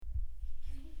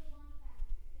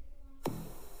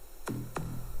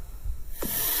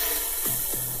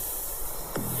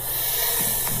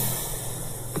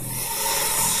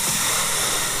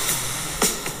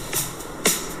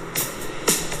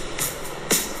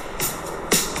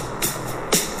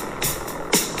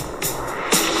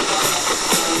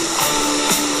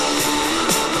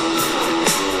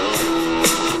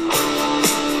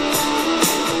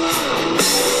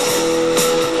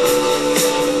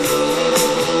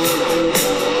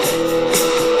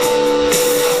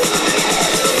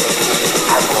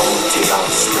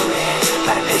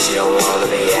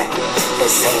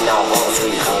This ain't no home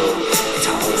sweet home, it's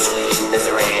a home sweet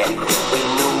misery. We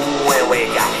knew when we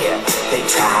got here, they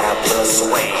tried to put us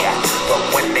away.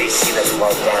 But when they seen us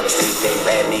walk down the street, they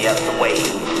ran the other way.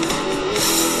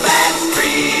 Bad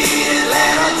Street,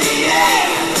 Atlanta,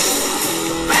 DA.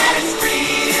 Bad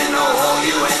Street in the whole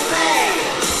USA.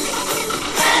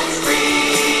 Bad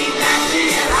Street,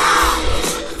 National.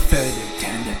 Further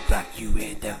down the block you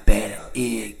hit, the better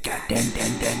it got. Dun,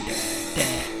 dun, dun, dun, dun,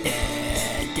 dun.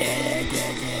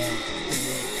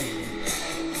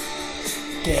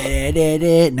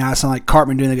 Now I sound like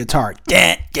Cartman doing the guitar.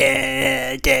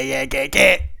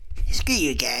 Screw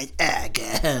you guys.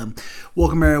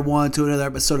 Welcome everyone to another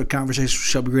episode of Conversations with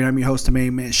Shelby Green. I'm your host, the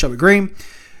main man, Shelby Green.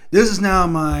 This is now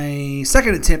my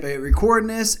second attempt at recording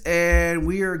this, and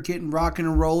we are getting rocking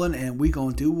and rolling, and we're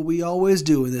going to do what we always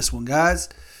do in this one, guys.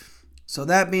 So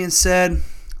that being said,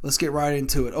 let's get right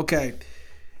into it. Okay.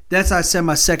 That's how I said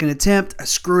my second attempt. I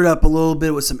screwed up a little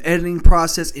bit with some editing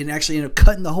process and actually ended up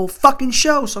cutting the whole fucking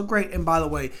show. So great. And by the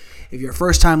way, if you're a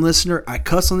first-time listener, I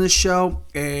cuss on this show.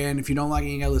 And if you don't like it,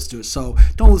 you got to listen to it. So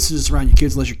don't listen to this around your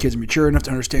kids unless your kids are mature enough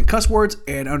to understand cuss words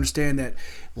and understand that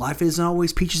life isn't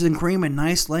always peaches and cream and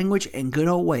nice language and good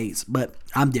old ways. But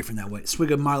I'm different that way.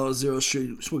 Swig of Milo Zero,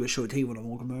 swig of Short Tea when I'm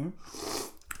walking there.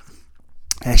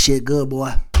 That shit good,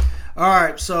 boy. All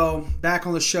right, so back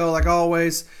on the show like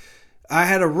always. I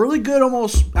had a really good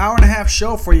almost hour and a half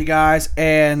show for you guys,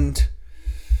 and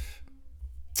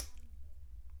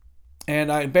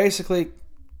I basically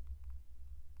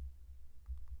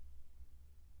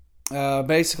I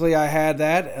had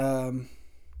that,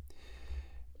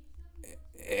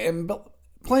 and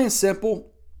plain and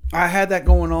simple, I had that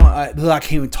going on. I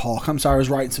can't even talk. I'm sorry, I was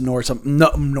writing some notes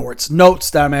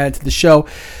that I'm adding to the show.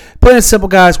 Plain and simple,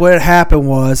 guys, what had happened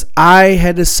was I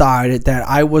had decided that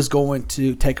I was going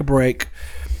to take a break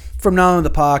from not only the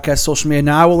podcast, social media.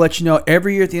 Now, I will let you know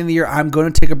every year at the end of the year, I'm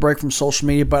going to take a break from social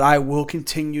media, but I will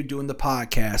continue doing the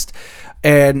podcast.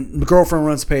 And my girlfriend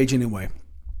runs the page anyway.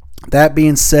 That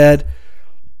being said,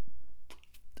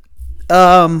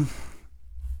 I'm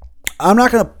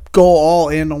not going to go all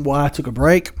in on why I took a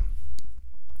break.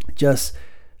 Just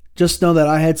know that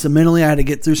I had I had to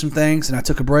get through some things, and I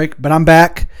took a break. But I'm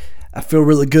back. I feel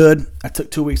really good. I took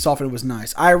 2 weeks off, and it was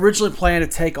nice. I originally planned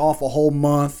to take off a whole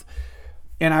month,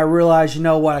 and I realized, you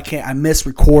know what, I miss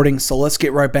recording, so let's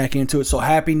get right back into it. So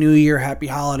Happy New Year, Happy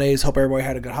Holidays. Hope everybody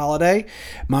had a good holiday.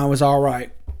 Mine was all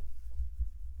right.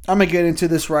 I'm going to get into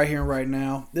this right here and right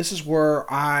now. This is where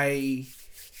I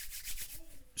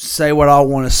say what I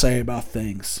want to say about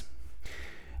things.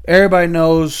 Everybody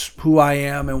knows who I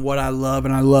am and what I love,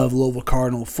 and I love Louisville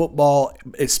Cardinal football,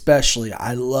 especially.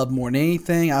 I love more than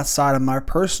anything outside of my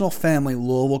personal family,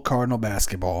 Louisville Cardinal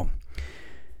basketball.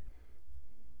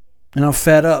 And I'm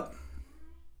fed up.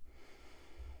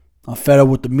 I'm fed up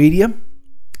with the media,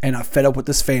 and I'm fed up with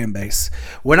this fan base.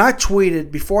 When I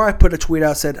tweeted, before I put a tweet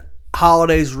out, said,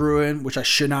 holidays ruined, which I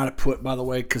should not have put, by the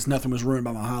way, because nothing was ruined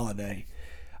by my holidays,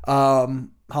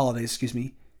 excuse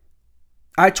me.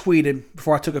 I tweeted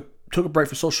before I took a break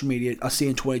from social media. I'll see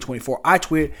in 2024. I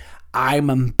tweeted, I'm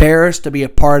embarrassed to be a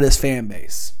part of this fan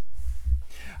base.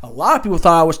 A lot of people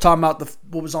thought I was talking about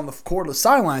what was on the court of the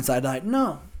sidelines that night.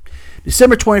 No.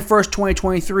 December 21st,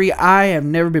 2023, I have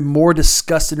never been more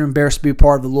disgusted and embarrassed to be a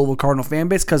part of the Louisville Cardinal fan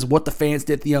base because of what the fans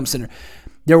did at the Yum Center.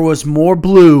 There was more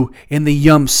blue in the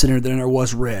Yum Center than there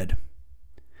was red.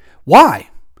 Why?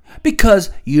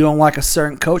 Because you don't like a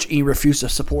certain coach and you refuse to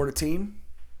support a team.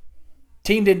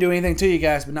 Team didn't do anything to you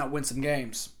guys but not win some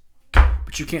games.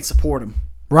 But you can't support them,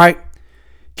 right?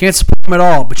 Can't support them at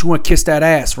all, but you want to kiss that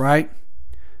ass, right?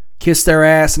 Kiss their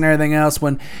ass and everything else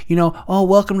when,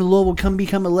 welcome to Louisville, come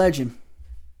become a legend.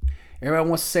 Everybody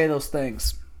wants to say those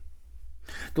things.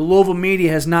 The Louisville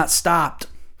media has not stopped.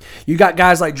 You got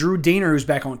guys like Drew Diener, who's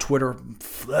back on Twitter.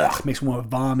 Makes me want to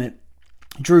vomit.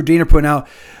 Drew Diener putting out,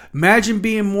 imagine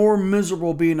being more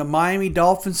miserable being a Miami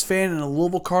Dolphins fan and a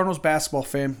Louisville Cardinals basketball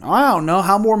fan. I don't know.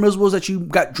 How more miserable is that you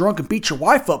got drunk and beat your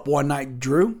wife up one night,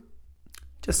 Drew?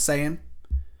 Just saying.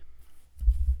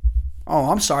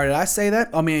 Oh, I'm sorry. Did I say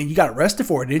that? I mean, you got arrested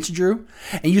for it, didn't you, Drew?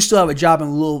 And you still have a job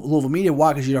in Louisville media.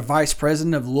 Why? Because you're the vice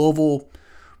president of Louisville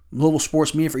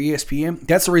sports media for ESPN.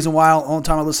 That's the reason why all the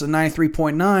time I listen to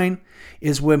 93.9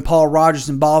 is when Paul Rogers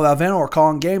and Bob Valvano are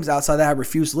calling games. Outside that, I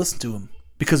refuse to listen to him.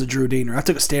 Because of Drew Diener. I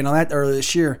took a stand on that earlier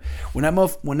this year. When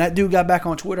that dude got back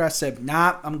on Twitter, I said,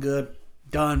 nah, I'm good.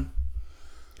 Done.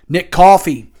 Nick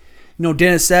Coffey.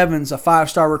 Dennis Evans, a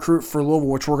 5-star recruit for Louisville,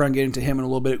 which we're going to get into him in a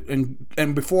little bit.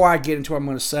 And before I get into it, I'm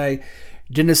going to say,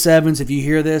 Dennis Evans, if you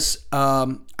hear this,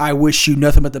 I wish you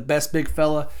nothing but the best, big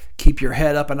fella. Keep your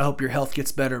head up, and I hope your health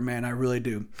gets better, man. I really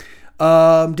do.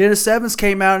 Dennis Evans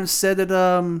came out and said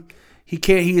that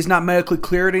he is not medically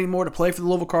cleared anymore to play for the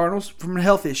Louisville Cardinals from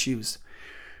health issues.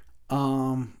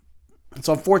 It's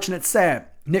unfortunate, it's sad.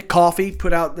 Nick Coffey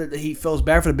put out that he feels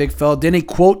bad for the big fella. Then he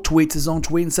quote tweets his own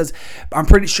tweet and says, "I'm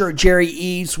pretty sure Jerry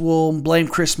Eves will blame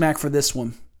Chris Mack for this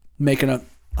one," making a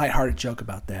lighthearted joke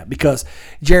about that because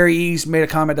Jerry Eves made a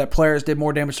comment that players did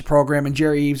more damage to the program, and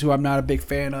Jerry Eves, who I'm not a big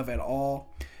fan of at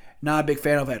all,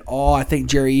 I think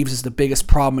Jerry Eves is the biggest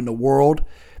problem in the world,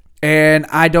 and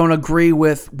I don't agree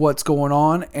with what's going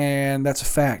on, and that's a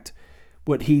fact.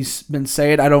 What he's been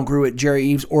saying, I don't agree with Jerry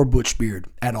Eves or Butch Beard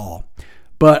at all.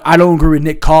 But I don't agree with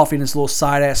Nick Coffey and his little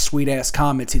side-ass, sweet-ass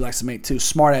comments he likes to make too.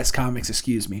 Smart-ass comments,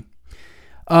 excuse me.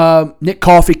 Nick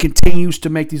Coffey continues to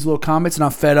make these little comments, and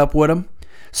I'm fed up with him.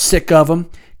 Sick of him.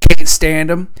 Can't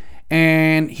stand him.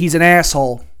 And he's an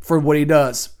asshole for what he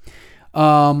does.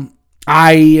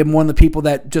 I am one of the people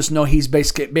that just know he's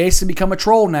basically become a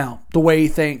troll now, the way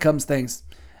he comes things.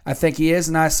 I think he is,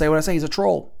 and I say what I say. He's a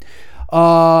troll.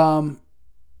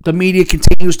 The media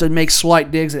continues to make slight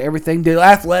digs at everything. The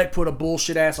Athletic put a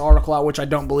bullshit-ass article out, which I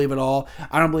don't believe at all.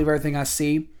 I don't believe everything I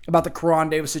see about the Karan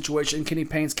Davis situation, Kenny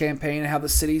Payne's campaign, and how the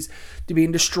city's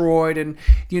being destroyed, and,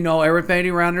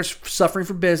 everybody around there's suffering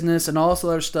for business and all this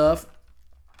other stuff.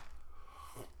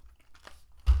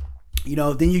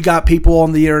 Then you got people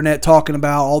on the internet talking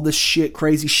about all this shit,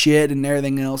 crazy shit, and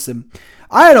everything else. And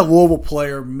I had a Louisville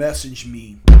player message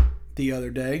me the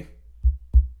other day.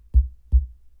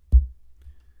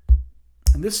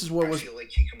 And this is what was. I feel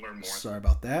like you can learn more. Sorry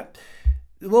about that.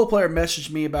 The little player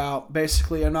messaged me about,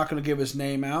 basically, I'm not going to give his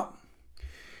name out.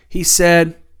 He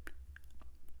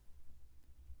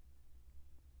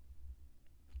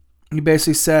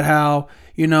basically said how,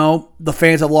 the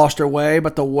fans have lost their way,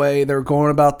 but the way they're going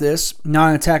about this,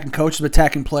 not attacking coaches, but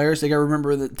attacking players. They got to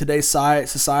remember that today's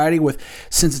society with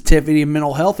sensitivity and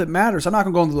mental health, it matters. I'm not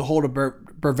going to go into the whole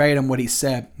verbatim what he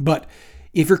said, but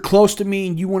if you're close to me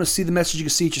and you want to see the message, you can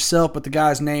see it yourself, but the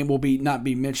guy's name will not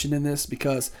be mentioned in this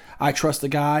because I trust the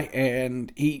guy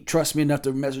and he trusts me enough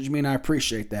to message me, and I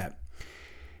appreciate that.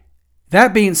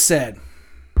 That being said,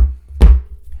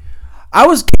 I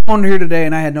was on here today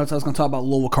and I had notes I was going to talk about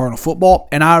Louisville Cardinal football,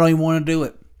 and I don't even want to do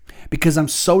it because I'm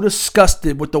so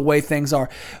disgusted with the way things are.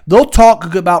 They'll talk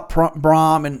good about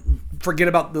Brom and forget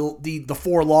about the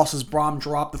 4 losses. Brom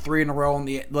dropped the 3 in a row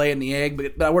and laying the egg,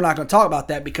 but we're not going to talk about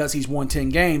that because he's won 10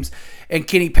 games, and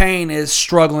Kenny Payne is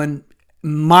struggling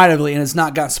mightily and has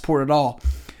not got support at all.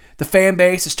 The fan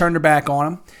base has turned their back on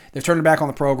him. They've turned their back on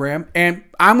the program, and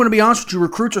I'm going to be honest with you,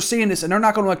 recruits are seeing this, and they're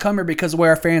not going to come here because of the way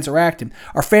our fans are acting.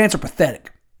 Our fans are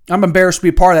pathetic. I'm embarrassed to be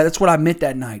a part of that. That's what I meant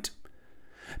that night.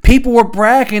 People were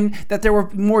bragging that there were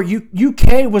more.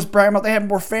 UK was bragging about they had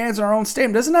more fans in our own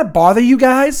stadium. Doesn't that bother you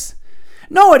guys?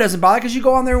 No, it doesn't bother, because you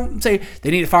go on there and say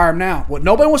they need to fire him now. Well,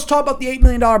 nobody wants to talk about the $8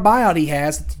 million buyout he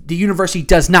has. The university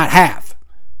does not have.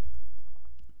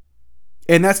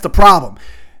 And that's the problem.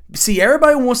 See,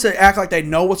 everybody wants to act like they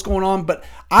know what's going on, but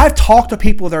I've talked to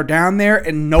people that are down there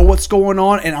and know what's going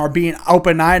on and are being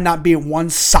open-eyed, not being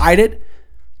one-sided.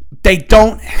 They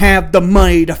don't have the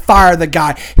money to fire the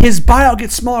guy. His buyout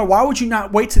gets smaller. Why would you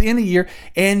not wait to the end of the year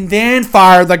and then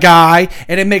fire the guy,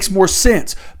 and it makes more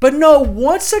sense? But no,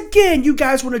 once again, you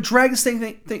guys want to drag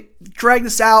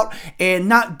this out and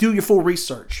not do your full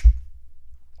research.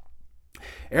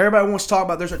 Everybody wants to talk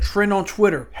about, there's a trend on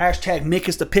Twitter, hashtag Mick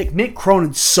is the pick. Mick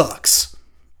Cronin sucks.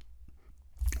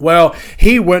 Well,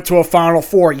 he went to a Final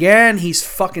Four. Yeah, and he's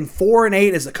fucking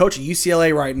 4-8 as the coach of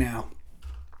UCLA right now.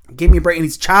 Give me a break. And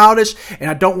he's childish, and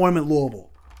I don't want him at Louisville.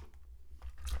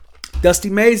 Dusty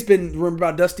May's been, remember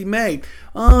about Dusty May?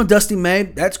 Oh, Dusty May,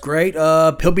 that's great.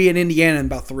 He'll be in Indiana in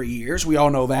about 3 years. We all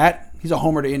know that. He's a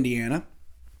homer to Indiana.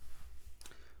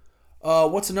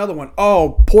 What's another one?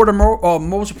 Oh,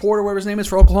 Moses Porter, whatever his name is,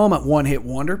 for Oklahoma. One-hit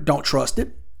wonder. Don't trust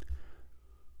it.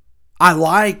 I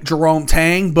like Jerome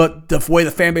Tang, but the way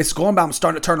the fan base is going about him, I'm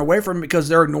starting to turn away from him because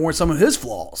they're ignoring some of his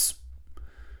flaws.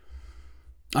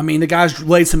 I mean, the guy's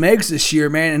laid some eggs this year,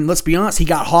 man, and let's be honest, he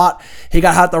got hot. He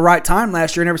got hot at the right time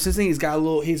last year, and ever since then, he's got a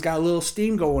little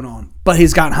steam going on. But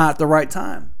he's gotten hot at the right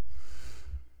time.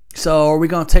 So, are we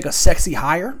going to take a sexy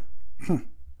hire?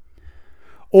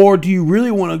 Or do you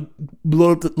really want to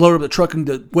load up the truck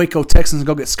into Waco, Texas, and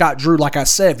go get Scott Drew? Like I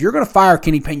said, if you're going to fire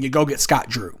Kenny Payne, you go get Scott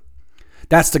Drew.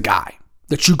 That's the guy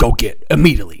that you go get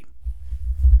immediately.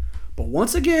 But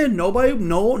once again,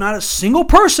 not a single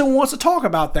person wants to talk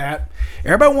about that.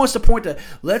 Everybody wants to point to,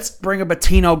 let's bring a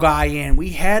Patino guy in. We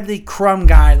had the Crum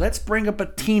guy. Let's bring a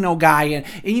Patino guy in.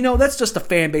 And that's just the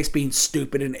fan base being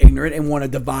stupid and ignorant and want to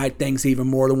divide things even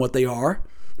more than what they are.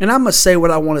 And I'm going to say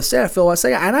what I want to say. I feel I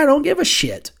say, and I don't give a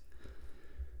shit.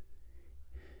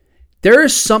 There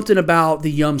is something about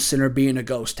the Yum Center being a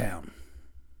ghost town.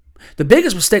 The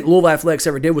biggest mistake Louisville Athletics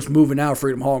ever did was moving out of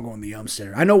Freedom Hall and going to the Yum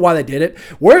Center. I know why they did it.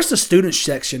 Where's the student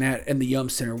section at in the Yum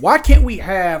Center? Why can't we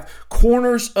have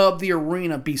corners of the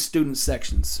arena be student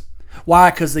sections?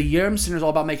 Why? Because the Yum Center is all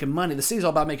about making money. The city's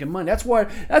all about making money. That's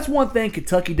one thing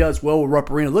Kentucky does well with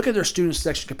Rupp Arena. Look at their student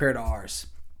section compared to ours.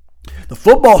 The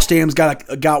football stadium's got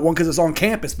one because it's on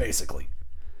campus, basically.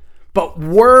 But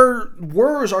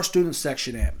where is our student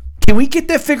section at? Can we get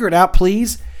that figured out,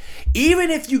 please? Even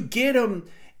if you get them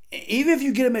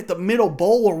at the middle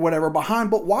bowl or whatever behind,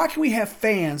 but why can we have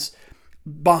fans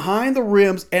behind the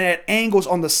rims and at angles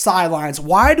on the sidelines?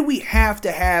 Why do we have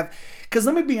to have? Because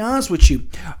let me be honest with you,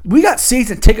 we got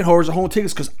season ticket holders at home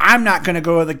tickets because I'm not going to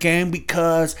go to the game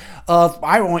because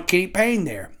I don't want Kenny Payne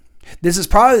there. This is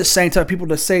probably the same type of people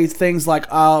to say things like,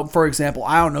 for example,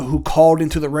 I don't know who called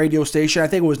into the radio station, I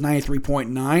think it was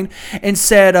 93.9, and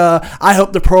said, I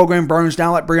hope the program burns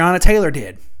down like Breonna Taylor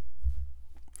did.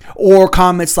 Or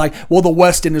comments like, well, the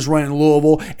West End is running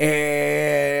Louisville,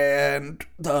 and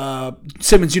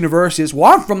Simmons University is,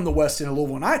 well, I'm from the West End of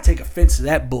Louisville, and I take offense to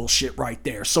that bullshit right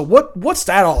there. So what's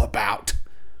that all about?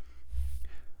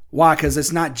 Why? Because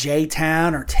it's not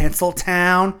J-Town or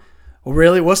Tinseltown?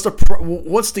 Really? What's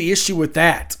the issue with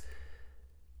that?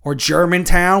 Or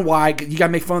Germantown? Why? You got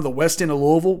to make fun of the West End of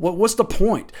Louisville? What's the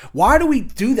point? Why do we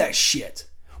do that shit?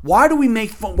 Why do we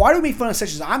make fun of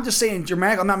sections? I'm just saying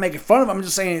dramatic. I'm not making fun of them. I'm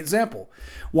just saying an example.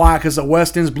 Why? Because the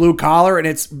West End's blue collar and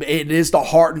it is the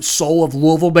heart and soul of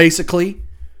Louisville, basically.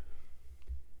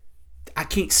 I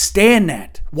can't stand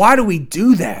that. Why do we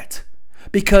do that?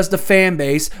 Because the fan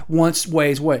base wants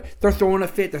ways away. They're throwing a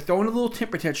fit. They're throwing a little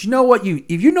temper tantrum. You know what?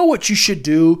 If you know what you should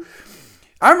do.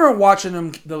 I remember watching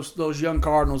them. Those young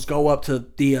Cardinals go up to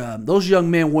those young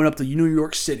men went up to New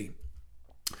York City,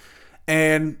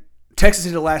 and Texas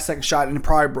hit the last second shot and it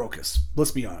probably broke us.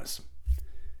 Let's be honest.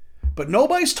 But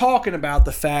nobody's talking about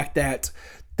the fact that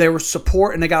there was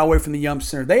support and they got away from the Yum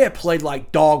Center. They had played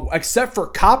like dog, except for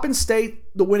Coppin State,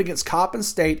 the win against Coppin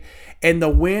State, and the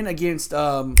win against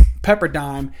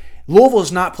Pepperdine. Louisville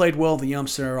has not played well at the Yum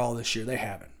Center at all this year. They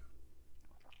haven't.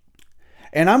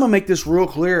 And I'm going to make this real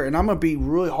clear, and I'm going to be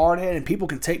really hard-headed, and people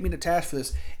can take me to task for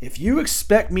this. If you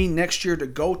expect me next year to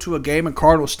go to a game in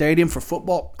Cardinal Stadium for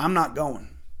football, I'm not going.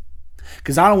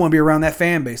 Because I don't want to be around that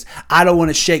fan base. I don't want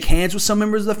to shake hands with some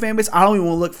members of the fan base. I don't even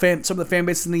want to look some of the fan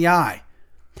base in the eye.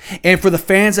 And for the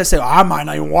fans that say, I might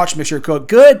not even watch Mr. Cook,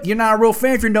 good. You're not a real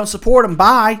fan if you don't support him.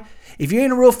 Bye. If you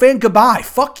ain't a real fan, goodbye.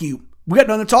 Fuck you. We got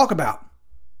nothing to talk about.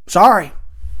 Sorry.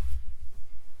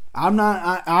 I'm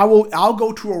not. I'll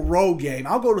go to a road game.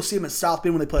 I'll go to see him in South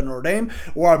Bend when they play Notre Dame,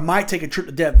 or I might take a trip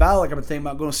to Death Valley like I've been thinking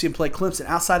about going to see him play Clemson.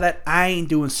 Outside that, I ain't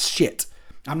doing shit.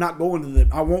 I'm not going to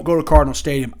I won't go to Cardinal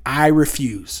Stadium. I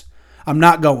refuse. I'm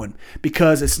not going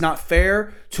because it's not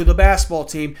fair to the basketball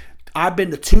team. I've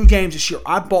been to 2 games this year.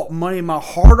 I bought my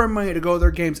hard-earned money to go to their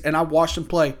games, and I watched them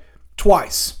play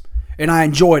twice. And I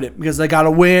enjoyed it because they got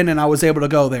a win, and I was able to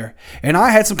go there. And I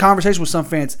had some conversations with some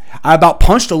fans. I about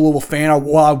punched a Louisville fan. I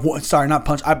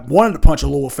wanted to punch a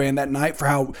Louisville fan that night for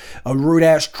how a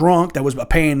rude-ass drunk that was a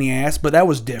pain in the ass, but that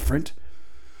was different.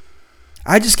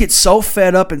 I just get so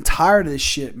fed up and tired of this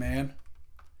shit, man.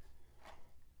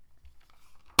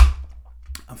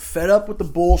 I'm fed up with the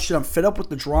bullshit. I'm fed up with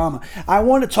the drama. I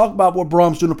want to talk about what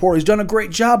Brahms doing in the portal. He's done a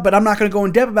great job, but I'm not going to go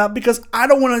in depth about it because I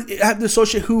don't want to have to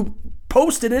associate who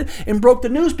posted it and broke the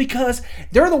news because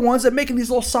they're the ones that making these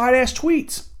little side-ass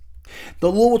tweets. The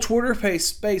Louisville Twitter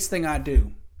space thing I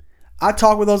do. I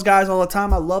talk with those guys all the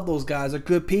time. I love those guys. They're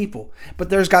good people. But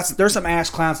there's some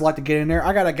ass clowns that like to get in there.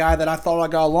 I got a guy that I thought I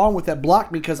got along with that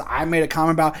blocked me because I made a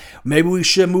comment about maybe we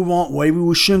should move on. Maybe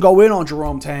we shouldn't go in on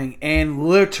Jerome Tang. And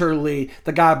literally,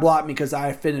 the guy blocked me because I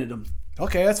offended him.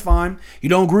 Okay, that's fine. You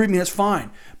don't agree with me, that's fine.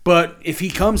 But if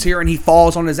he comes here and he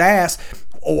falls on his ass,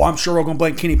 I'm sure we're going to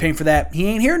blame Kenny Payne for that. He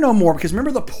ain't here no more because remember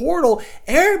the portal.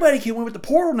 Everybody can win with the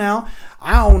portal now.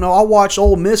 I don't know. I watched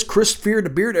Ole Miss. Chris feared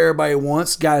the beard everybody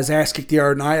once. Got his ass kicked the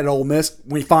other night at Ole Miss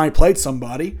when he finally played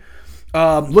somebody.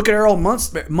 Look at Errol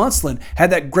Munslin. Had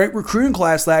that great recruiting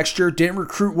class last year. Didn't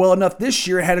recruit well enough this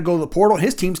year. Had to go to the portal.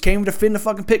 His teams came to defend the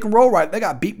fucking pick and roll right. They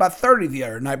got beat by 30 the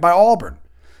other night by Auburn.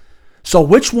 So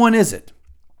which one is it?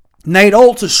 Nate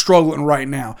Oates is struggling right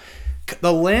now.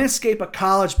 The landscape of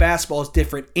college basketball is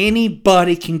different.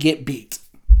 Anybody can get beat.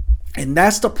 And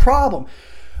that's the problem.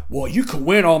 Well, you can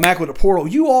win all MAC with a portal.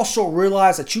 You also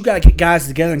realize that you got to get guys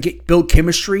together and build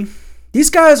chemistry. These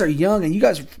guys are young, and you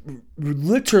guys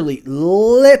literally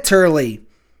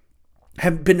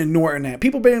have been ignoring that.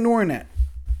 People have been ignoring that.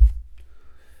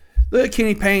 Look at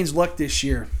Kenny Payne's luck this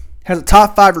year. Has a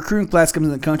top 5 recruiting class coming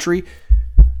in the country.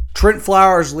 Trent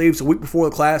Flowers leaves a week before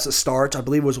the class starts. I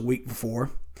believe it was a week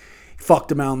before.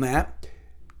 Fucked him on that.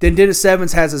 Then Dennis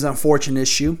Evans has his unfortunate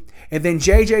issue. And then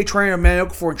J.J. Traynor, Emmanuel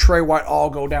Okafor, and Trey White all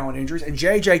go down with injuries. And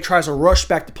J.J. tries to rush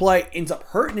back to play, ends up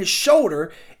hurting his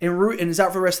shoulder, and is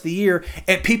out for the rest of the year.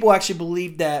 And people actually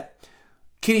believe that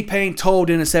Kenny Payne told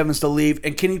Dennis Evans to leave,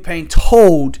 and Kenny Payne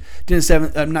told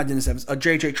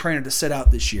J.J. Traynor to sit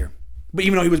out this year. But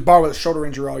even though he was barred with a shoulder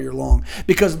injury all year long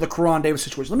because of the Karan Davis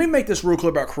situation. Let me make this real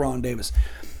clear about Karan Davis.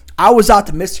 I was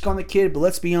optimistic on the kid, but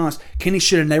let's be honest. Kenny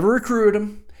should have never recruited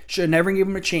him. Should have never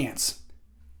given him a chance.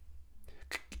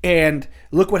 And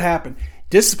look what happened.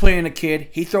 Disciplining a kid,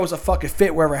 he throws a fucking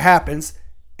fit wherever it happens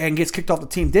and gets kicked off the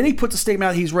team. Then he puts a statement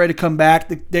out he's ready to come back.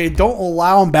 They don't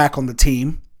allow him back on the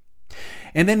team.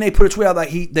 And then they put a tweet out that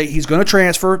he's going to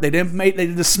transfer. They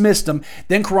dismissed him.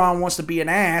 Then Karan wants to be an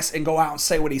ass and go out and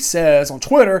say what he says on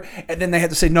Twitter. And then they have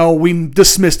to say, no, we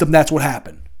dismissed him. That's what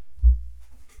happened.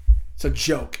 It's a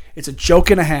joke. It's a joke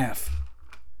and a half.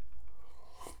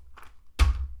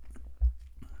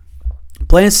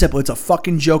 Plain and simple. It's a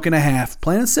fucking joke and a half.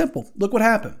 Plain and simple. Look what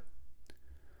happened.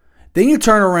 Then you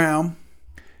turn around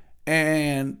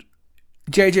and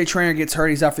J.J. Traynor gets hurt.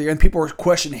 He's out for the year. And people are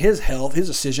questioning his health, his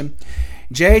decision.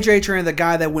 J.J. Traynor, the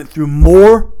guy that went through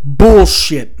more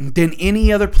bullshit than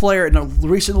any other player in the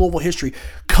recent Louisville history.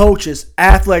 Coaches,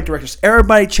 athletic directors,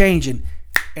 everybody changing.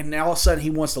 And now all of a sudden he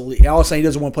wants to leave. All of a sudden he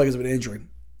doesn't want to play because of an injury.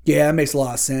 Yeah, that makes a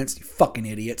lot of sense. You fucking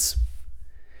idiots.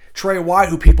 Trey White,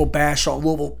 who people bash on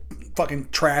Louisville, fucking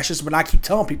trashes, but I keep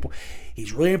telling people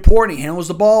he's really important. He handles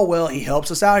the ball well. He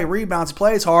helps us out. He rebounds. He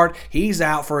plays hard. He's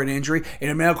out for an injury. And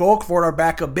Emmanuel Okafor, our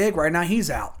backup big right now, he's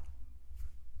out.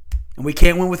 And we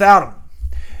can't win without him.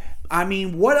 I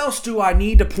mean, what else do I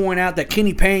need to point out that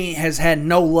Kenny Payne has had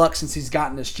no luck since he's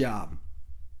gotten this job?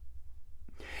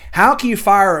 How can you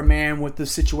fire a man with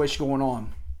this situation going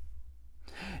on?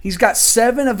 He's got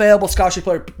 7 available scholarship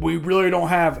players. We really don't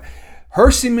have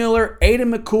Hersey Miller,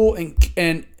 Aiden McCool,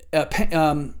 and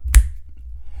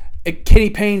Kenny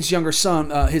Payne's younger son,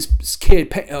 his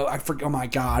kid, I forget. Oh my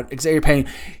God, Xavier Payne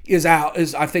is out.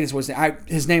 I think it's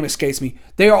his name escapes me.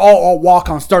 They are all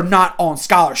walk-ons. They're not on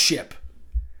scholarship.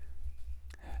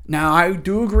 Now I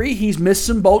do agree he's missed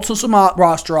some boats on some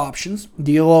roster options.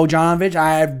 D'Lo Jonovich,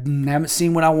 I haven't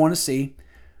seen what I want to see,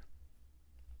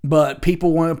 but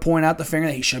people want to point out the finger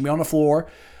that he shouldn't be on the floor.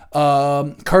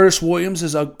 Curtis Williams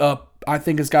is I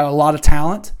think has got a lot of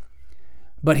talent.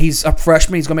 But he's a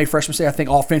freshman. He's going to make freshman mistake. I think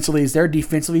offensively he's there.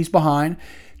 Defensively he's behind.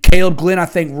 Caleb Glenn, I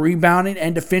think rebounding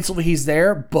and defensively he's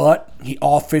there. But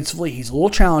offensively he's a little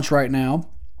challenged right now.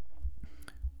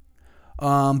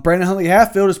 Brandon Huntley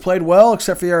Hatfield has played well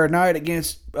except for the other night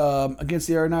against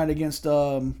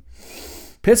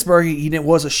Pittsburgh. He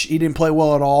didn't play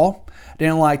well at all.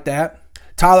 Didn't like that.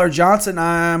 Tyler Johnson,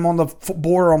 I'm on the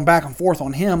border on back and forth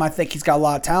on him. I think he's got a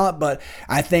lot of talent, but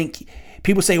I think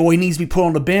people say, well, he needs to be put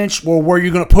on the bench. Well, where are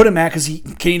you going to put him at? Because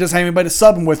Kenny doesn't have anybody to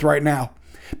sub him with right now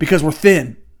because we're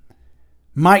thin.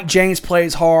 Mike James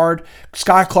plays hard.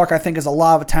 Sky Clark, I think, has a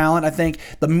lot of talent. I think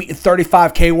the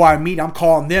 35 KY meet, I'm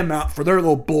calling them out for their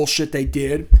little bullshit they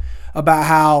did about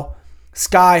how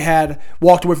Sky had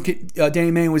walked away from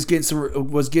Danny Manning was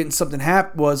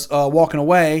walking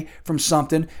away from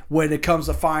something. When it comes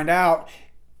to find out,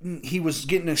 he was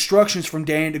getting instructions from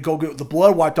Danny to go get the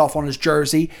blood wiped off on his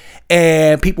jersey,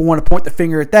 and people want to point the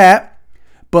finger at that.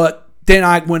 But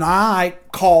then when I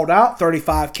called out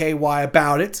 35 KY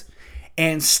about it,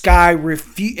 and Sky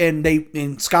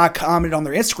Sky commented on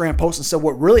their Instagram post and said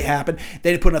what really happened.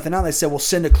 They didn't put nothing out. They said, well,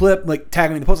 send a clip, like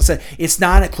tag me in the post. I said, it's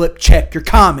not a clip. Check your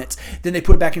comments. Then they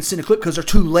put it back and send a clip because they're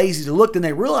too lazy to look. Then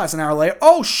they realize an hour later,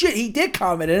 oh shit, he did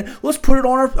comment in it. Let's put it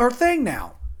on our thing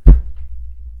now.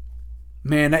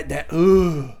 Man,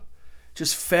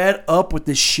 just fed up with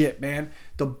this shit, man.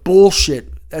 The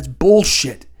bullshit. That's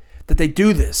bullshit that they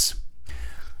do this.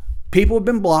 People have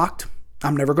been blocked.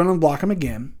 I'm never going to block them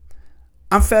again.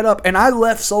 I'm fed up, and I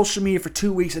left social media for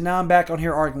 2 weeks, and now I'm back on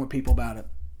here arguing with people about it.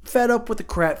 Fed up with the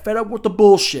crap, fed up with the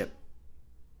bullshit.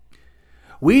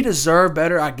 We deserve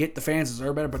better. I get the fans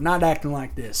deserve better, but not acting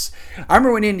like this. I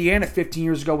remember when Indiana 15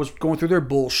 years ago was going through their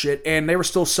bullshit, and they were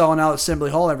still selling out at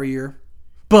Assembly Hall every year.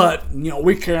 But,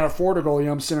 we can't afford to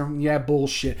go, center.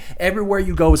 Bullshit. Everywhere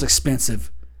you go is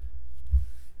expensive.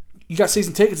 You got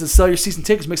season tickets and sell your season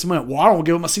tickets, make some money. Well, I don't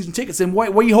give them my season tickets. Then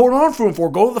what are you holding on for them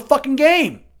for? Go to the fucking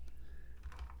game.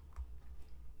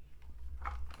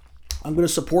 I'm going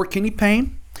to support Kenny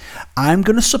Payne. I'm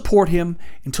going to support him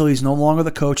until he's no longer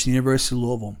the coach of the University of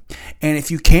Louisville. And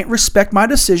if you can't respect my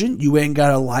decision, you ain't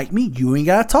got to like me. You ain't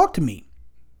got to talk to me.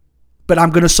 But I'm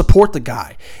going to support the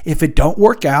guy. If it don't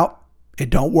work out,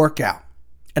 it don't work out.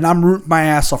 And I'm rooting my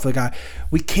ass off for the guy.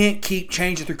 We can't keep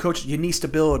changing through coaches. You need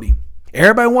stability.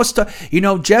 Everybody wants to,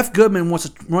 Jeff Goodman wants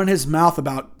to run his mouth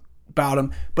about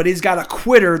him, but he's got a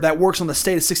quitter that works on the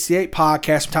State of 68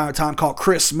 podcast from time to time called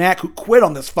Chris Mack, who quit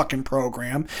on this fucking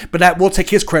program, but that will take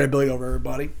his credibility over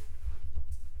everybody.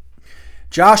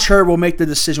 Josh Heird will make the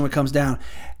decision when it comes down.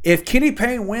 If Kenny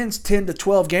Payne wins 10 to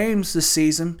 12 games this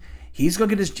season, he'll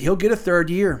get a third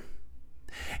year.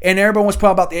 And everyone was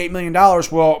talking about the $8 million.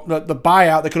 Well, the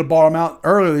buyout, they could have bought him out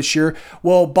earlier this year.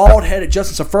 Well, bald-headed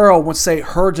Justin Safaro would say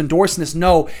Herd's endorsing this.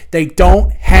 No, they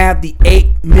don't have the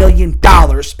 $8 million.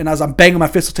 And as I'm banging my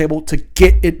fiscal table to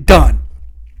get it done.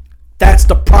 That's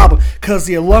the problem. Because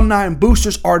the alumni and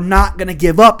boosters are not going to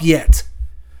give up yet.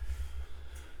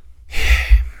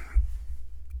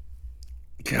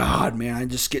 God, man, I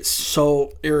just get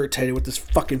so irritated with this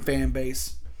fucking fan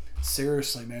base.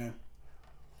 Seriously, man.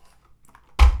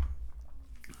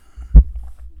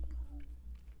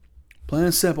 Plain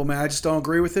and simple, man. I just don't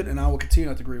agree with it, and I will continue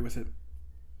not to agree with it.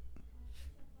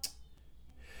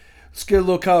 Let's get a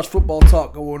little college football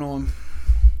talk going on.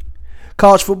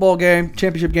 College football game,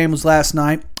 championship game was last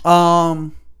night.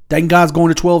 Thank God's going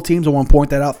to 12 teams. I want to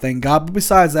point that out. Thank God. But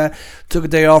besides that, took a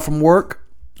day off from work.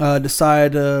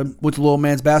 Decided with the little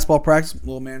man's basketball practice.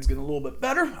 Little man's getting a little bit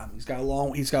better. He's got a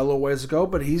little ways to go,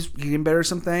 but he's getting better at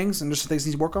some things, and there's some things he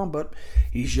needs to work on. But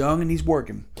he's young and he's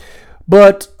working.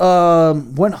 But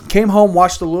came home,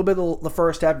 watched a little bit of the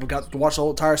first half, but got to watch the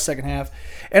whole entire second half.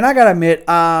 And I gotta admit,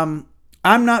 I'm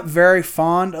not very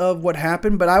fond of what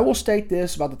happened, but I will state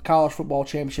this about the college football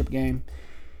championship game.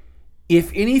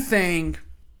 If anything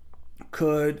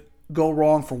could go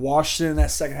wrong for Washington in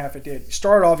that second half, it did. You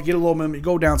start off, you get a little momentum, you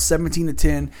go down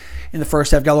 17-10 in the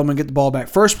first half, got a little momentum, get the ball back.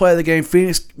 First play of the game,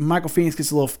 Michael Phoenix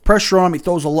gets a little pressure on him, he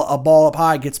throws a ball up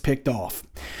high, gets picked off.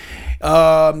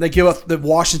 They give up the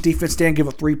Washington defense stand, give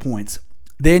up 3 points.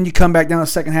 Then you come back down the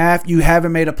second half. You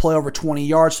haven't made a play over 20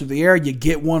 yards through the air. You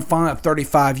get one final at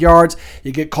 35 yards.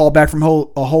 You get called back from a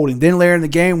holding. Then later in the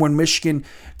game, when Michigan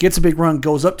gets a big run,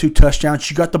 goes up 2 touchdowns,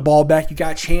 you got the ball back. You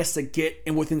got a chance to get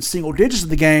in within single digits of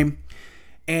the game.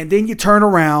 And then you turn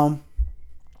around.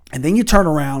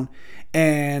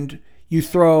 And you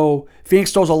throw –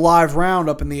 Phoenix throws a live round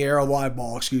up in the air, a live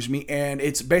ball, and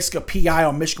it's basically a PI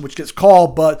on Michigan, which gets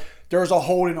called, but there's a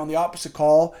holding on the opposite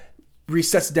call,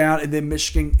 resets it down, and then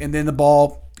Michigan, and then the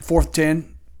ball, 4th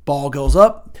 10, ball goes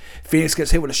up. Phoenix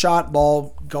gets hit with a shot,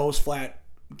 ball goes flat,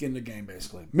 get in the game,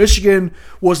 basically. Michigan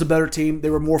was the better team. They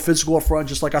were more physical up front,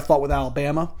 just like I thought with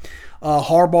Alabama.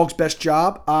 Harbaugh's best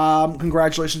job.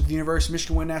 Congratulations to the University of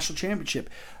Michigan win national championship.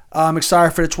 I'm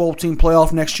excited for the 12-team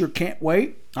playoff next year. Can't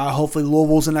wait. Hopefully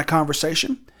Louisville's in that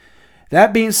conversation.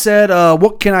 That being said,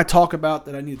 what can I talk about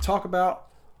that I need to talk about?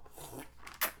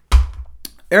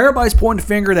 Everybody's pointing the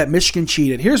finger that Michigan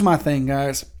cheated. Here's my thing,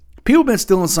 guys. People have been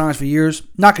stealing signs for years.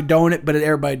 Not condoning it, but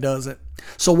everybody does it.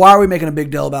 So why are we making a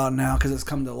big deal about it now? Because it's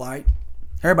come to light.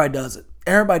 Everybody does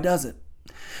it.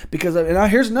 Because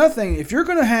here's another thing. If you're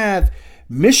going to have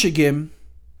Michigan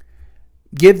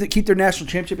keep their national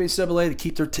championship in NCAA, to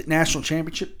keep their national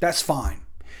championship, that's fine.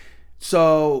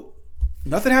 So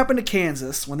nothing happened to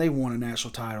Kansas when they won a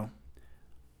national title.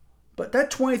 But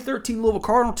that 2013 Louisville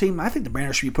Cardinal team, I think the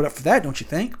banner should be put up for that, don't you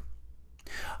think?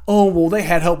 Oh, well, they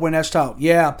had help win that title.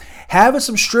 Yeah, having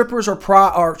some strippers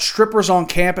or strippers on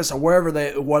campus or wherever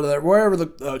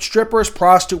the strippers,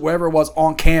 prostitute, wherever it was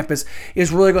on campus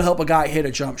is really going to help a guy hit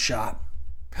a jump shot.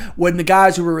 When the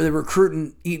guys who were really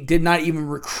recruiting did not even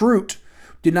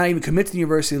commit to the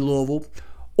University of Louisville,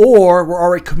 or were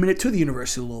already committed to the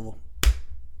University of Louisville.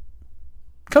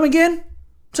 Come again?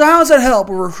 So how does that help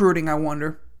with recruiting, I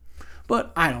wonder?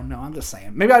 But I don't know. I'm just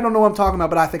saying. Maybe I don't know what I'm talking about,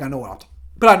 but I think I know what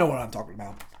I'm talking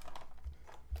about.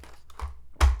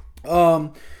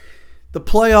 The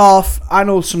playoff, I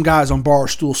know some guys on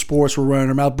Barstool Sports were running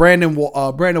around. Brandon Wall,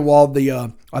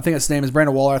 I think his name is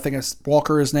Brandon Waller. I think it's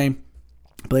Walker, his name.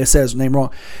 But they said his name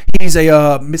wrong. He's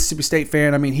a Mississippi State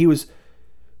fan. I mean, he was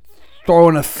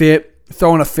throwing a fit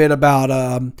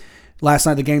about last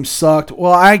night the game sucked.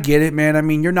 Well, I get it, man. I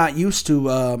mean, you're not used to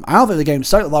I don't think the game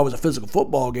sucked. I thought it was a physical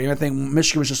football game. I think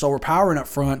Michigan was just overpowering up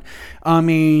front. I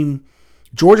mean,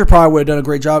 Georgia probably would have done a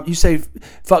great job. You say,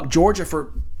 fuck Georgia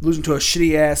for losing to a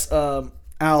shitty-ass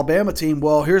Alabama team.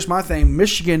 Well, here's my thing.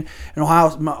 Michigan and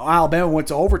Alabama went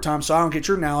to overtime, so I don't get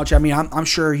your knowledge. I mean, I'm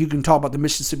sure you can talk about the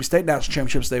Mississippi State national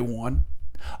championships they won.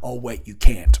 Oh, wait, you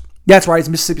can't. That's right. He's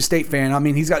a Mississippi State fan. I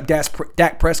mean, he's got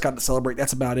Dak Prescott to celebrate.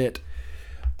 That's about it.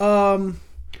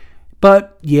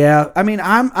 But yeah, I mean,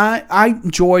 I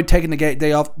enjoyed taking the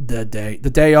day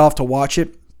off to watch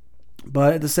it.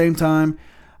 But at the same time,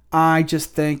 I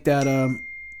just think that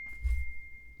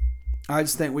I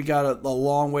just think we got a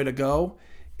long way to go.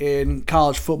 In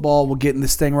college football, we're getting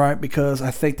this thing right because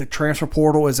I think the transfer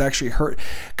portal is actually hurt.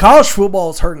 College football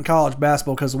is hurting college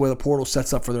basketball because of the way the portal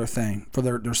sets up for their thing, for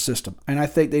their system. And I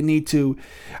think they need to.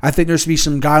 I think there should be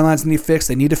some guidelines that need to fix.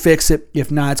 They need to fix it. If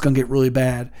not, it's going to get really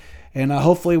bad. And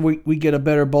hopefully we get a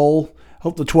better bowl.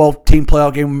 Hope the 12-team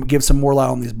playoff game gives some more light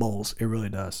on these bowls. It really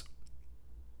does.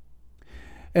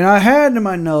 And I had in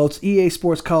my notes EA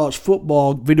Sports College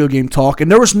Football video game talk, and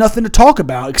there was nothing to talk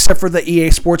about except for the EA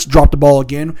Sports dropped the ball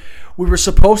again. We were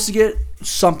supposed to get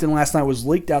something last night. It was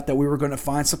leaked out that we were going to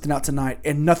find something out tonight,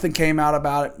 and nothing came out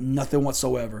about it, nothing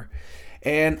whatsoever.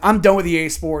 And I'm done with EA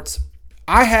Sports.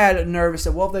 I had nervous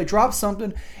that, well, if they drop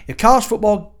something, if college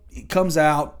football comes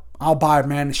out, I'll buy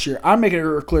Madden this year. I'm making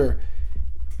it clear.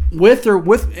 With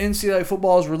NCAA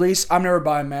football's release, I'm never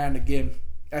buying Madden again.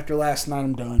 After last night,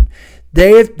 I'm done.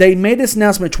 They made this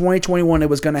announcement in 2021 it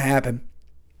was going to happen.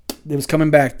 It was coming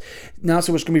back. Announced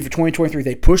it was going to be for 2023.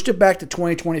 They pushed it back to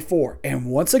 2024. And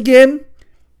once again,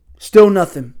 still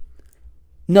nothing.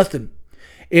 Nothing.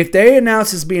 If they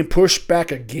announce it's being pushed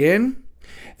back again,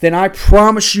 then I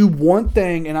promise you one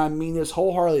thing, and I mean this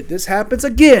wholeheartedly. If this happens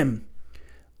again,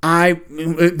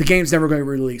 the game's never going to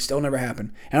be released. It'll never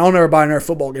happen. And I'll never buy another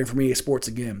football game from EA Sports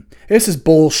again. This is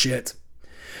bullshit.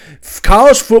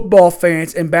 College football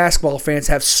fans and basketball fans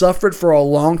have suffered for a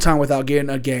long time without getting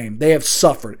a game. They have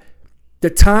suffered. The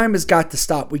time has got to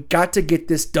stop. We got to get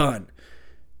this done.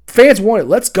 Fans want it.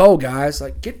 Let's go, guys.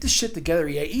 Like, get this shit together,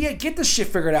 EA. EA, get this shit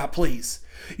figured out, please.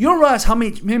 You don't realize how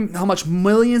much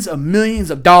millions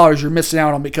of dollars you're missing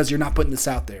out on because you're not putting this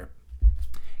out there.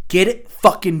 Get it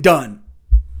fucking done.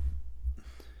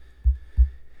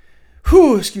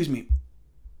 Whew, excuse me.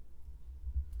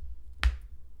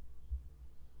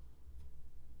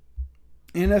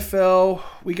 NFL,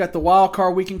 we got the wild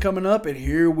card weekend coming up, and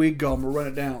here we go. I'm going to run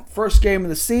it down. First game of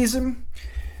the season,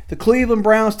 the Cleveland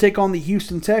Browns take on the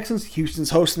Houston Texans.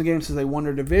 Houston's hosting the game since they won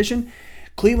their division.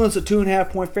 Cleveland's a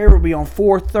 2.5-point favorite. Will be on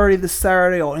 4:30 this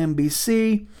Saturday on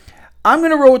NBC. I'm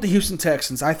going to roll with the Houston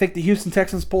Texans. I think the Houston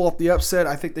Texans pull off the upset.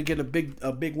 I think they get a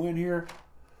big win here.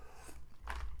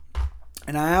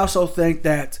 And I also think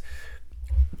that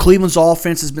Cleveland's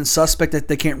offense has been suspect that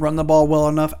they can't run the ball well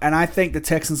enough, and I think the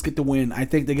Texans get the win. I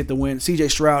think they get the win. C.J.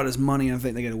 Stroud is money, and I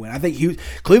think they get a win. I think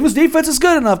Cleveland's defense is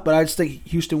good enough, but I just think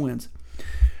Houston wins.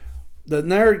 The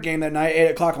third game that night,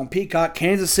 8 o'clock on Peacock,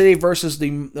 Kansas City versus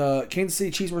the Kansas City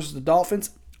Chiefs versus the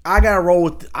Dolphins. I gotta roll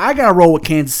with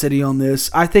Kansas City on this.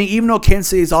 I think even though Kansas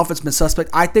City's offense has been suspect,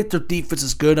 I think their defense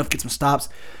is good enough to get some stops.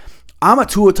 I'm a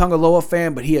Tua Tagovailoa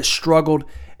fan, but he has struggled.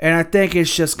 And I think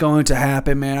it's just going to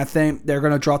happen, man. I think they're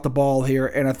going to drop the ball here,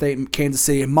 and I think Kansas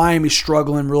City and Miami's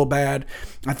struggling real bad.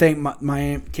 I think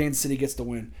Kansas City gets the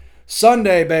win.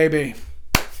 Sunday, baby.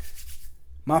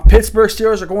 My Pittsburgh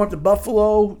Steelers are going up to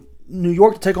Buffalo, New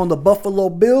York to take on the Buffalo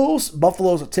Bills.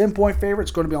 Buffalo's a 10-point favorite.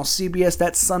 It's going to be on CBS.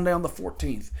 That's Sunday on the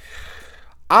 14th.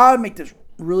 I'll make this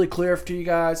really clear to you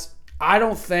guys. I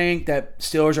don't think that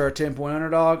Steelers are a 10-point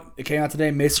underdog. It came out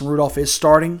today. Mason Rudolph is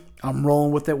starting. I'm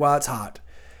rolling with it while it's hot.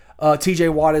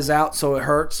 TJ Watt is out, so it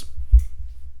hurts.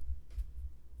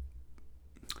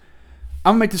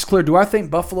 I'm going to make this clear. Do I think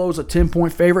Buffalo is a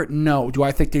 10-point favorite? No. Do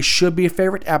I think they should be a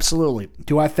favorite? Absolutely.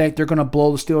 Do I think they're going to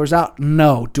blow the Steelers out?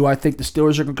 No. Do I think the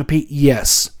Steelers are going to compete?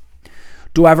 Yes.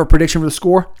 Do I have a prediction for the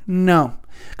score? No.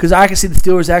 Because I can see the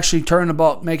Steelers actually turning the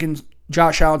ball, making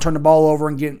Josh Allen turn the ball over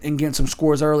and getting some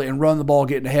scores early and run the ball,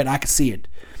 getting ahead. I can see it.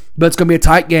 But it's going to be a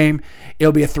tight game.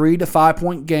 It'll be a 3 to 5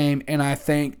 point game, and I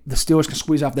think the Steelers can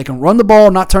squeeze off. They can run the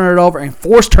ball, not turn it over, and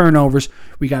force turnovers.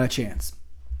 We got a chance.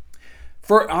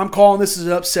 I'm calling this as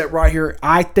an upset right here.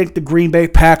 I think the Green Bay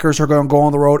Packers are going to go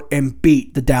on the road and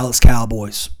beat the Dallas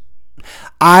Cowboys.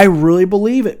 I really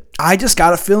believe it. I just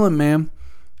got a feeling, man.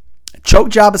 Choke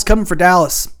job is coming for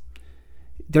Dallas.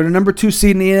 They're the number 2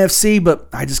 seed in the NFC, but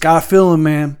I just got a feeling,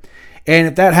 man. And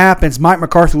if that happens, Mike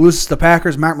McCarthy loses to the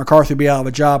Packers, Mike McCarthy will be out of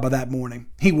a job by that morning.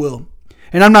 He will.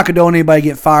 And I'm not condoning anybody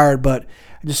getting fired, but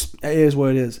it is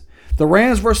what it is. The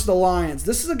Rams versus the Lions.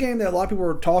 This is a game that a lot of people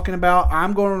are talking about.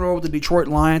 I'm going to roll with the Detroit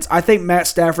Lions. I think Matt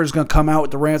Stafford is going to come out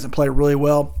with the Rams and play really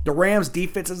well. The Rams'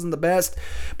 defense isn't the best,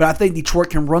 but I think Detroit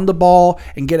can run the ball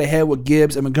and get ahead with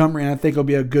Gibbs and Montgomery, and I think it'll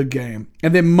be a good game.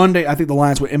 And then Monday, I think the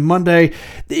Lions win. And Monday,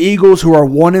 the Eagles, who are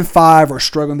 1-5, are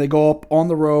struggling. They go up on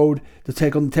the road to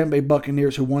take on the Tampa Bay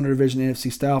Buccaneers, who won their division in the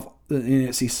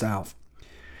NFC South.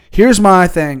 Here's my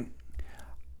thing.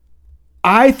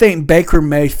 I think Baker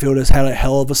Mayfield has had a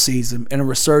hell of a season and a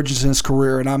resurgence in his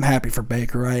career, and I'm happy for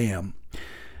Baker. I am.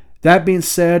 That being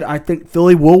said, I think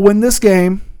Philly will win this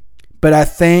game, but I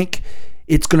think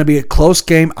it's going to be a close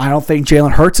game. I don't think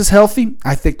Jalen Hurts is healthy.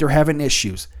 I think they're having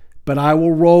issues. But I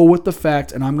will roll with the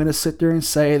fact, and I'm going to sit there and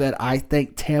say that I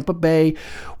think Tampa Bay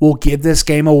will give this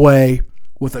game away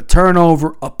with a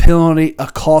turnover, a penalty, a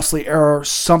costly error.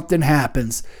 Something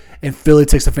happens, and Philly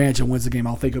takes advantage and wins the game.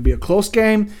 I think it'll be a close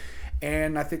game,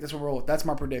 and I think that's what we'll roll with. That's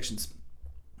my predictions.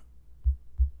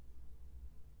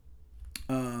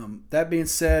 That being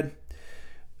said,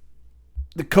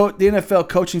 the NFL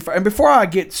coaching fire, and before I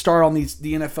get started on the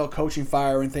NFL coaching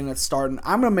fire and thing that's starting,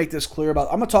 I'm going to make this clear I'm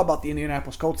going to talk about the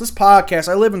Indianapolis Colts. This podcast,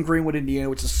 I live in Greenwood, Indiana,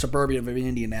 which is a suburban of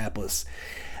Indianapolis.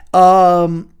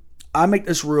 I make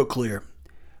this real clear.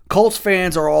 Colts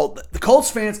fans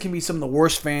can be some of the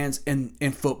worst fans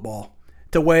in football.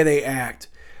 The way they act.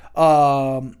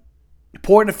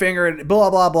 Pointing a finger at blah,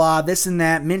 blah, blah, this and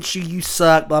that. Minshew, you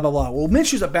suck, blah, blah, blah. Well,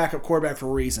 Minshew's a backup quarterback for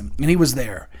a reason, and he was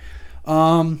there.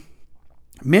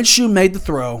 Minshew made the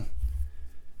throw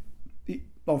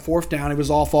on fourth down. He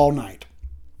was off all night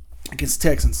against the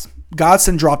Texans.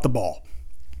 Godson dropped the ball.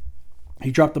 He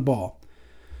dropped the ball.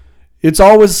 It's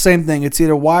always the same thing. It's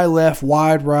either wide left,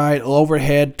 wide right,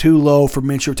 overhead, too low for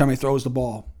Minshew every time he throws the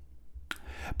ball.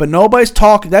 But nobody's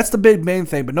talking. That's the big main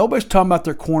thing. But nobody's talking about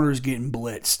their corners getting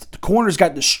blitzed. The corners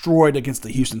got destroyed against the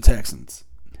Houston Texans.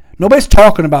 Nobody's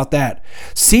talking about that.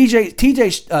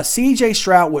 CJ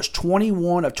Stroud was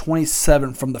 21 of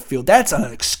 27 from the field. That's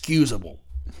unexcusable.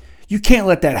 You can't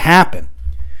let that happen.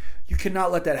 You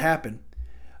cannot let that happen.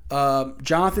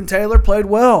 Jonathan Taylor played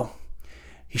well.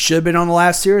 He should have been on the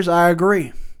last series. I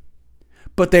agree.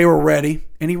 But they were ready,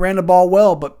 and he ran the ball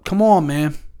well. But come on,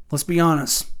 man. Let's be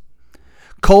honest.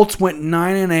 Colts went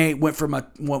 9-8, went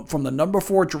from the number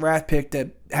 4 draft pick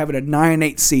to having a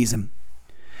 9-8 season.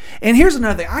 And here's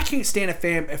another thing. I can't stand a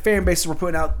fan bases were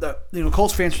putting out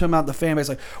Colts fans putting out the fan base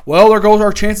like, well, there goes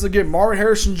our chances of getting Marvin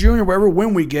Harrison Jr. whatever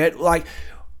win we get. Like,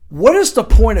 what is the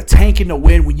point of tanking to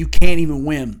win when you can't even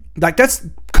win? Like,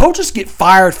 coaches get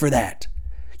fired for that.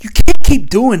 You can't keep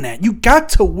doing that. You got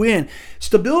to win.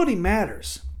 Stability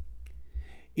matters.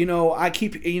 I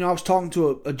was talking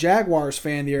to a Jaguars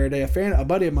fan the other day, a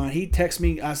buddy of mine. He texted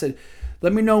me. I said,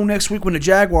 let me know next week when the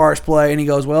Jaguars play. And he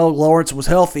goes, well, Lawrence was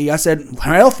healthy. I said,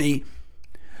 healthy?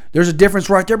 There's a difference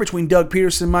right there between Doug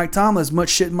Peterson and Mike Tomlin. As much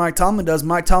shit Mike Tomlin does.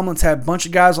 Mike Tomlin's had a bunch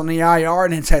of guys on the IR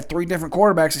and has had 3 different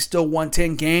quarterbacks. He still won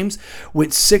 10 games.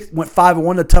 Went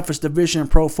 5-1, the toughest division in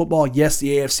pro football. Yes,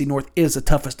 the AFC North is the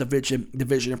toughest division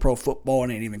in pro football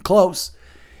and ain't even close.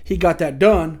 He got that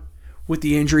done with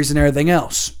the injuries and everything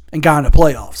else and got into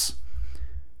playoffs.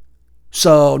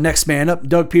 So, next man up,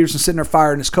 Doug Peterson sitting there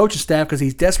firing his coaching staff because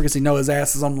he's desperate because he knows his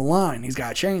ass is on the line. He's got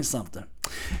to change something.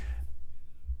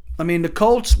 I mean, the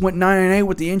Colts went 9-8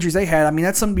 with the injuries they had. I mean,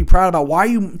 that's something to be proud about.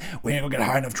 We ain't going to get a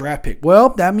high enough draft pick. Well,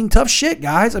 tough shit,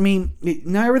 guys. I mean,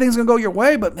 not everything's going to go your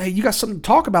way, but, hey, you got something to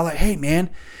talk about. Like, hey, man,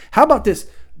 how about this?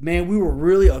 Man, we were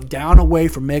really down away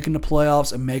from making the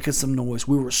playoffs and making some noise.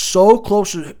 We were so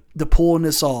close to pulling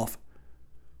this off,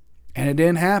 and it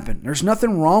didn't happen. There's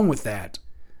nothing wrong with that.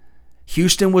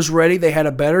 Houston was ready. They had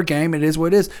a better game. It is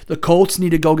what it is. The Colts need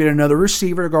to go get another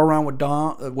receiver to go around with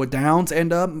Downs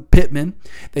and Pittman.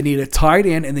 They need a tight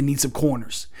end, and they need some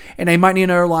corners. And they might need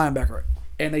another linebacker.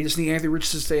 And they just need Anthony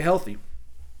Richardson to stay healthy.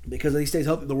 Because if he stays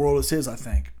healthy, the world is his, I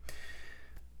think.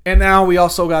 And now we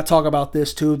also got to talk about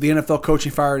this, too. The NFL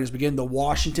coaching fire is beginning. The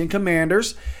Washington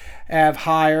Commanders have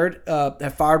fired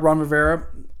Ron Rivera.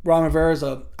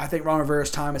 I think Ron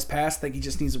Rivera's time has passed. I think he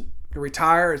just needs to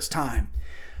retire. It's time.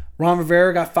 Ron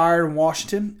Rivera got fired in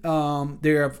Washington.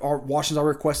 Washington's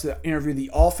already requested to interview the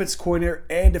offensive coordinator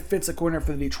and defensive coordinator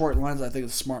for the Detroit Lions. I think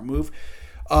it's a smart move.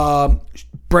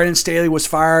 Brandon Staley was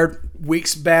fired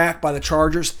weeks back by the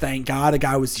Chargers. Thank God. The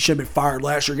guy should have been fired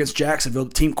last year against Jacksonville.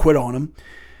 The team quit on him.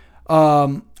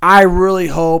 I really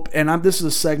hope, and this is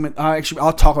a segment.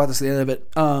 I'll talk about this at the end of it.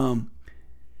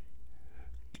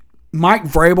 Mike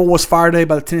Vrabel was fired today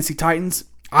by the Tennessee Titans.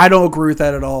 I don't agree with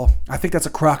that at all. I think that's a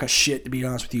crock of shit, to be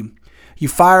honest with you. You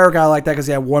fire a guy like that because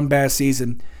he had one bad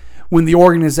season when the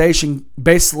organization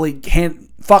basically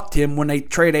fucked him when they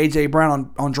traded A.J.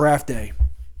 Brown on draft day.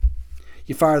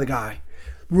 You fire the guy.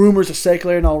 Rumors are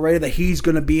circulating already that he's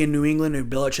going to be in New England if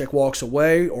Belichick walks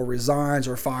away or resigns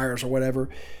or fires or whatever.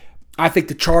 I think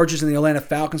the Chargers and the Atlanta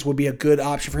Falcons would be a good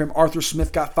option for him. Arthur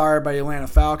Smith got fired by the Atlanta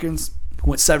Falcons.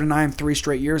 Went 7-9 3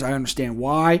 straight years. I understand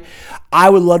why. I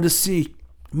would love to see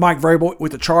Mike Vrabel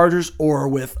with the Chargers or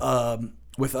with the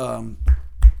Atlanta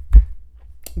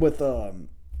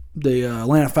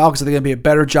Falcons. I think it'd be a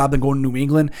better job than going to New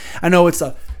England. I know it's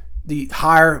the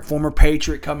higher former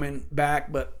Patriot coming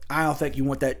back, but I don't think you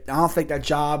want that. I don't think that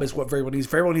job is what Vrabel needs.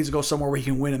 Vrabel needs to go somewhere where he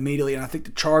can win immediately, and I think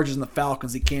the Chargers and the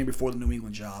Falcons he can before the New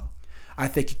England job. I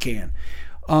think he can.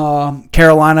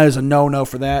 Carolina is a no-no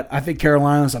for that. I think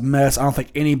Carolina is a mess. I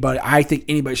think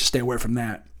anybody should stay away from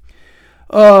that.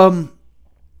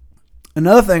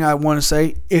 Another thing I want to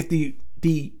say, if the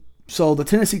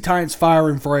Tennessee Titans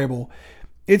firing Vrabel,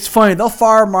 it's funny, they'll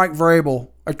fire Mike Vrabel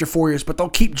after 4 years, but they'll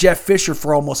keep Jeff Fisher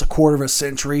for almost a quarter of a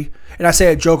century. And I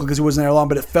say it joking because he wasn't there long,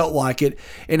 but it felt like it.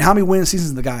 And how many winning seasons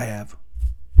does the guy have?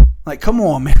 Like, come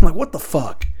on, man. Like, what the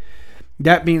fuck?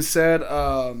 That being said,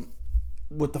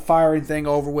 with the firing thing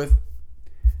over with,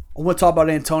 I want to talk about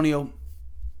Antonio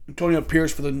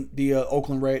Pierce for the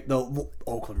Oakland Raiders. The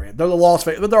Oakland Raiders. They're the Las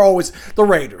Vegas, but they're always the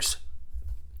Raiders.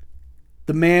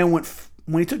 The man went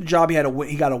when he took the job.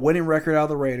 He got a winning record out of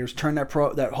the Raiders. Turned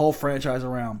that whole franchise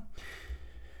around.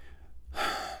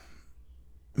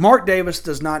 Mark Davis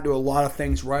does not do a lot of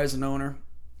things right as an owner.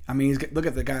 I mean, look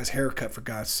at the guy's haircut, for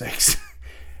God's sakes.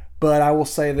 But I will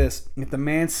say this: if the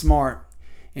man's smart,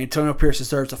 Antonio Pierce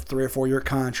deserves a 3 or 4 year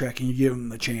contract, and you give him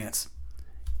the chance.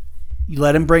 You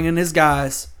let him bring in his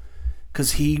guys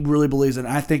because he really believes in it.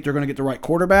 I think they're going to get the right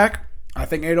quarterback. I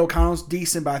think Aiden O'Connell's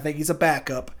decent, but I think he's a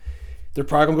backup. They're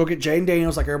probably going to go get Jaden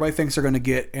Daniels like everybody thinks they're going to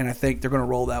get, and I think they're going to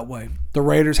roll that way. The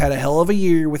Raiders had a hell of a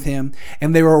year with him,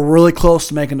 and they were really close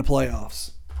to making the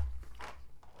playoffs.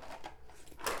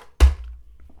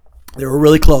 They were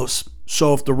really close.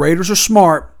 So if the Raiders are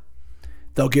smart,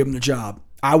 they'll give him the job.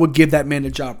 I would give that man the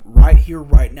job right here,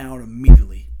 right now, and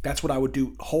immediately. That's what I would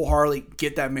do wholeheartedly.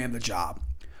 Get that man the job.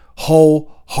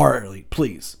 Wholeheartedly,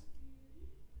 please.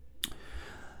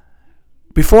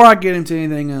 Before I get into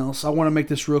anything else, I want to make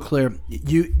this real clear.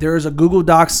 There is a Google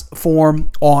Docs form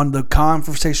on the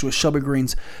Conversation with Shelby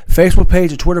Green's Facebook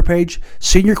page and Twitter page.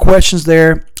 Send your questions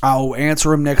there. I'll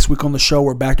answer them next week on the show.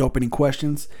 We're back to opening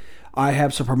questions. I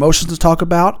have some promotions to talk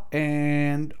about.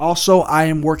 And also, I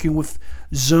am working with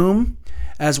Zoom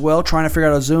as well, trying to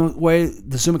figure out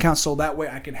the Zoom account so that way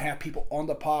I can have people on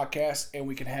the podcast and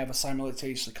we can have a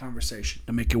simultaneous conversation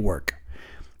to make it work.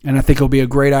 And I think it'll be a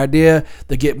great idea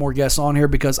to get more guests on here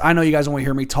because I know you guys don't want to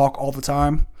hear me talk all the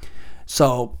time.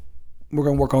 So we're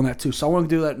going to work on that too. So I want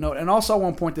to do that note. And also I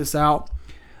want to point this out.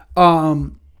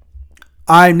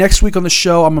 Next week on the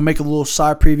show, I'm going to make a little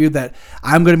side preview that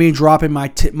I'm going to be dropping my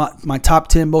top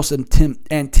 10 most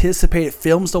anticipated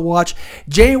films to watch.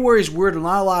 January is weird.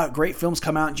 Not a lot of great films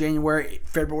come out in January.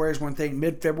 February is one thing.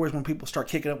 Mid-February is when people start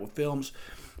kicking up with films.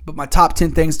 But my top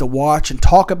 10 things to watch and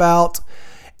talk about.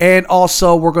 And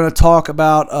also, we're going to talk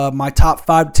about my top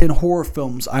 5 to 10 horror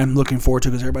films I'm looking forward to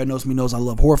because everybody knows I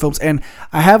love horror films. And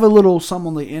I have a little something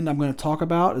on the end I'm going to talk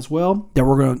about as well that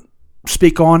we're going to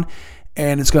speak on.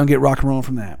 And it's going to get rock and roll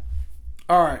from that.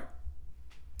 All right.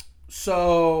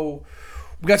 So,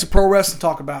 we got some pro wrestling to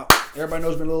talk about. Everybody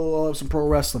knows me a little love some pro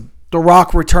wrestling. The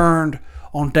Rock returned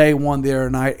on day one the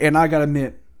other night. And I got to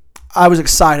admit, I was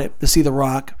excited to see The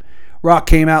Rock. Rock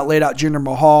came out, laid out Jinder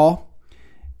Mahal.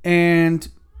 And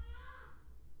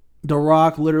The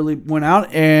Rock literally went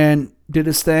out and did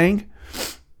his thing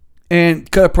and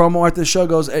cut a promo after the show.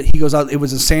 He goes out. It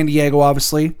was in San Diego,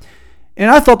 obviously. And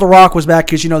I thought The Rock was back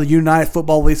because, the United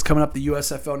Football League's coming up, the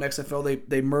USFL and XFL,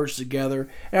 they merged together.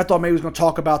 And I thought maybe he was going to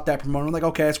talk about that promotion. I'm like,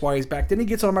 okay, that's why he's back. Then he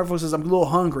gets on the microphone and says, I'm a little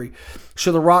hungry.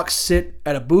 Should The Rock sit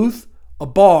at a booth, a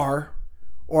bar,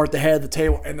 or at the head of the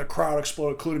table? And the crowd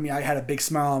exploded, including me. I had a big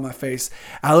smile on my face.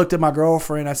 I looked at my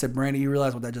girlfriend. I said, Brandy, you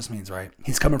realize what that just means, right?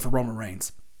 He's coming for Roman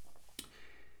Reigns.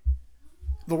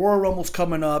 The Royal Rumble's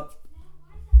coming up.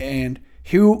 And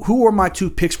who are my 2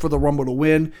 picks for the Rumble to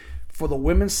win? For the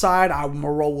women's side, I'm going to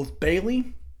roll with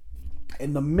Bayley.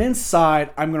 And the men's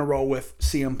side, I'm going to roll with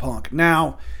CM Punk.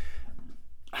 Now,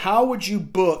 how would you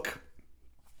book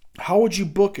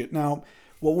it? Now,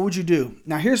 what would you do?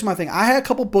 Now, here's my thing. I had a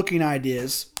couple booking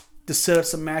ideas to set up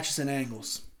some matches and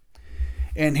angles.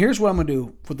 And here's what I'm going to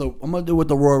do with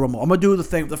the Royal Rumble. I'm going to do the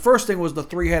thing. The first thing was the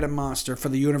 3-headed monster for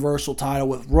the Universal title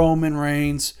with Roman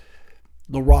Reigns,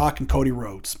 The Rock, and Cody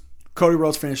Rhodes. Cody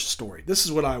Rhodes finished the story. This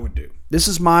is what I would do. This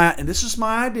is my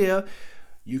idea.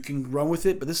 You can run with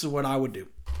it, but this is what I would do.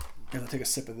 I'm going to take a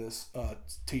sip of this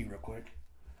tea real quick.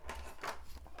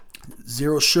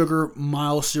 Zero sugar,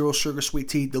 mild zero sugar sweet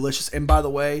tea, delicious. And by the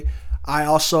way, I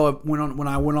also when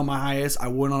I went on my hiatus, I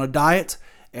went on a diet,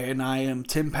 and I am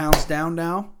 10 pounds down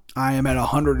now. I am at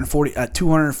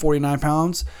 249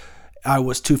 pounds. I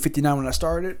was 259 when I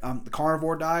started. The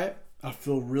carnivore diet. I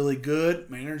feel really good.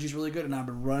 My energy's really good, and I've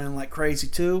been running like crazy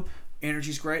too.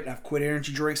 Energy's great. I've quit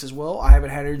energy drinks as well. I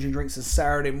haven't had energy drinks since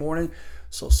Saturday morning.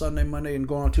 So Sunday, Monday, and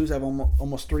going on Tuesday, I have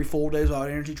almost 3 full days without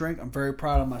energy drink. I'm very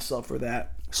proud of myself for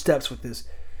that. Steps with this.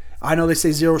 I know they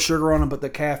say zero sugar on them, but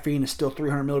the caffeine is still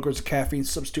 300 milligrams of caffeine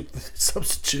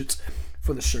substitutes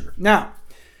for the sugar. Now,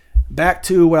 back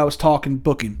to what I was talking,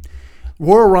 booking.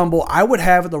 Royal Rumble, I would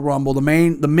have the Rumble, the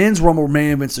men's Rumble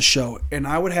main events the show. And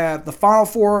I would have the final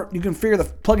four. You can figure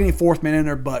plug any fourth man in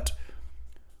there, but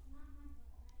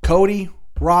Cody,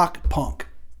 Rock, Punk.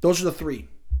 Those are the three.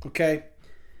 Okay?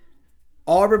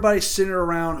 All everybody's centered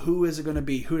around who is it going to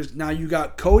be. Now you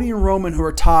got Cody and Roman who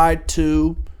are tied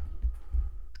to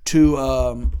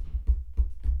Cody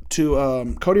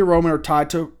and Roman are tied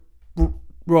to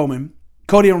Roman.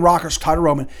 Cody and Rock are tied to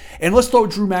Roman. And let's throw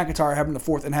Drew McIntyre having the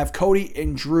fourth and have Cody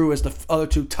and Drew as the other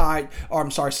two tied. Or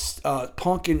I'm sorry,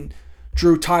 Punk and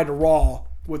Drew tied to Raw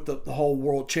with the whole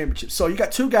World Championship. So you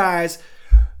got two guys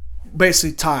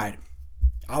basically tied.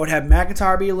 I would have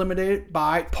McIntyre be eliminated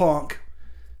by Punk.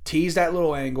 Tease that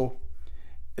little angle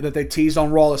that they teased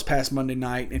on Raw this past Monday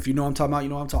night. If you know what I'm talking about, you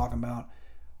know what I'm talking about.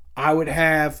 I would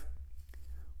have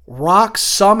Rock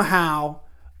somehow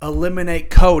eliminate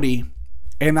Cody.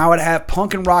 And I would have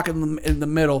Punk and Rock in the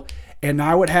middle. And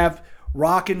I would have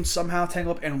Rock and somehow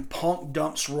tangle up and Punk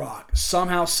dumps Rock.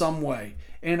 Somehow, some way.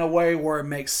 In a way where it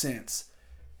makes sense.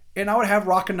 And I would have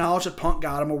Rock acknowledge that Punk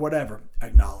got him or whatever.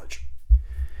 Acknowledge.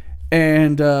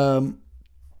 And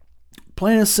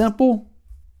plain and simple,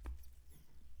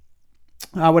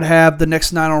 I would have the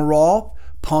next night on Raw,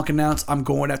 Punk announce I'm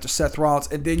going after Seth Rollins.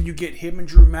 And then you get him and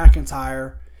Drew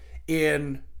McIntyre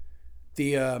in...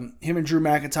 him and Drew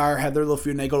McIntyre have their little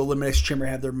feud and they go to Elimination Chamber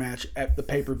and have their match at the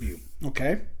pay-per-view.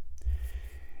 Okay?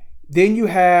 Then you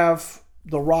have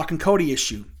the Rock and Cody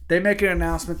issue. They make an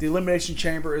announcement. The Elimination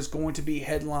Chamber is going to be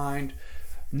headlined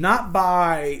not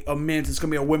by a men's, it's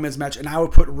going to be a women's match, and I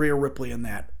would put Rhea Ripley in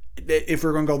that if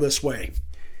we're going to go this way.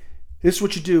 This is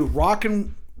what you do. Rock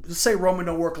and, let's say Roman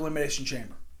don't work Elimination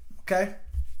Chamber. Okay?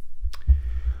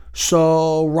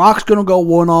 So Rock's going to go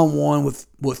one-on-one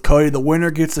with Cody. The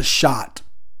winner gets a shot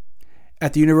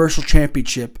at the Universal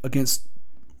Championship against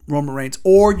Roman Reigns.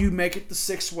 Or you make it the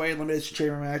six-way Elimination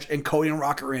Chamber match and Cody and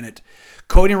Rock are in it.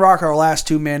 Cody and Rock are our last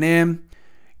two men in.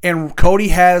 And Cody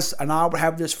has, and I would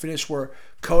have this finish where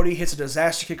Cody hits a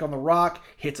disaster kick on the Rock,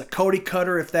 hits a Cody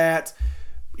cutter if that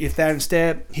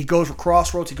instead, he goes for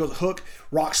crossroads, he goes a hook,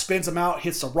 Rock spins him out,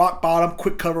 hits the Rock bottom,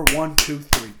 quick cover, 1, 2,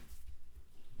 3.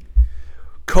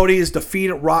 Cody is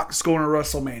defeated. Rock's going to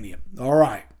WrestleMania. All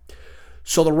right.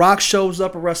 So The Rock shows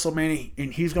up at WrestleMania,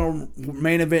 and he's going to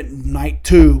main event night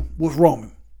 2 with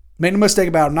Roman. Made no mistake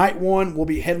about it. Night 1 will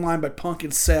be headlined by Punk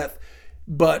and Seth,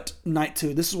 but night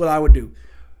 2, this is what I would do.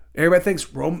 Everybody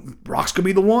thinks Rock's going to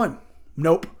be the one.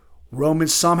 Nope. Roman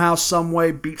somehow, some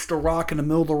way beats The Rock in the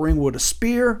middle of the ring with a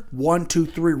spear. 1, 2,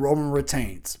 3. Roman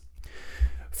retains.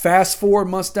 Fast forward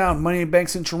months down, Money in the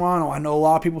Bank's in Toronto. I know a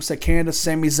lot of people say Canada,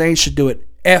 Sami Zayn should do it.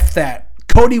 F that.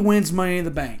 Cody wins Money in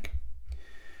the Bank.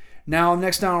 Now,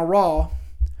 next down on Raw,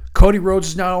 Cody Rhodes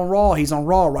is not on Raw. He's on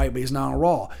Raw, right? But he's not on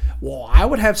Raw. Well, I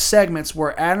would have segments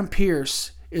where Adam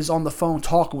Pearce is on the phone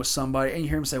talking with somebody, and you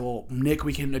hear him say, well, Nick,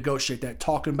 we can negotiate that.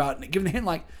 Talking about, giving a hint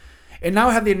like, and now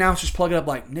I have the announcers plug it up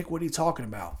like, Nick, what are you talking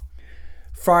about?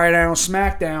 Friday night on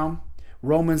SmackDown,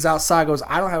 Roman's outside, goes,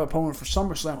 I don't have an opponent for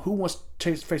SummerSlam. Who wants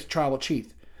to face the Tribal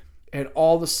Chief? And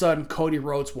all of a sudden, Cody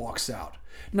Rhodes walks out.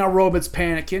 Now, Roman's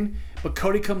panicking, but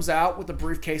Cody comes out with a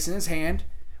briefcase in his hand.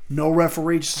 No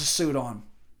referee, just a suit on.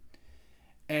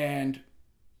 And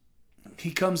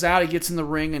he comes out, he gets in the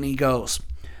ring, and he goes,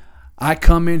 I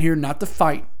come in here not to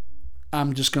fight.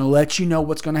 I'm just going to let you know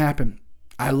what's going to happen.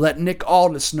 I let Nick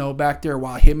Aldis know back there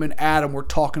while him and Adam were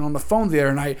talking on the phone the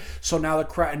other night. So now the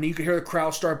crowd, and you can hear the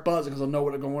crowd start buzzing because they'll know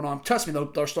what's going on. Trust me,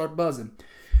 they'll start buzzing.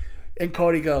 And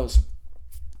Cody goes,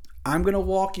 I'm going to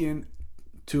walk in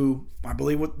to, I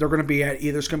believe what they're going to be at.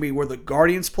 Either it's going to be where the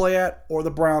Guardians play at or the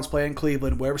Browns play in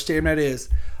Cleveland, whatever stadium that is.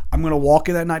 I'm going to walk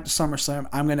in that night to SummerSlam.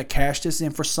 I'm going to cash this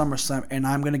in for SummerSlam, and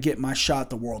I'm going to get my shot at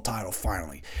the world title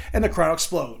finally. And the crowd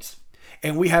explodes.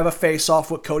 And we have a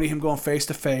face-off with Cody and him going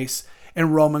face-to-face.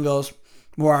 And Roman goes,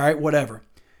 well, all right, whatever.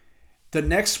 The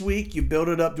next week, you build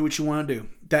it up, do what you want to do.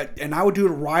 And I would do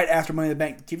it right after Money in the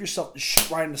Bank. Give yourself the shit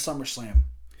right into SummerSlam.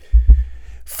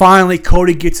 Finally,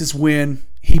 Cody gets his win.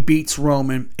 He beats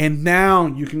Roman. And now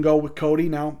you can go with Cody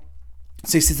now.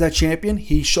 Since he's that champion,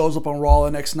 he shows up on Raw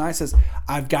the next night, says,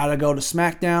 I've got to go to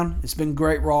SmackDown. It's been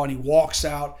great, Raw. And he walks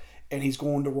out, and he's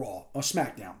going to Raw or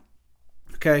SmackDown.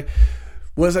 Okay?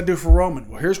 What does that do for Roman?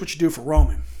 Well, here's what you do for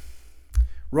Roman.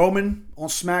 Roman on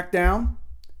SmackDown.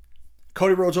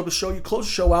 Cody Rhodes up the show. You close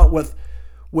the show out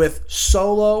with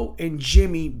Solo and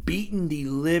Jimmy beating the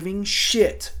living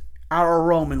shit out of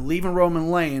Roman, leaving Roman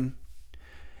laying,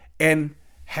 and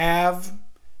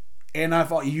I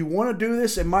thought, you want to do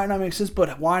this? It might not make sense,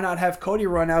 but why not have Cody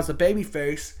run out as a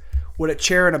babyface with a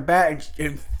chair and a bat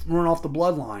and run off the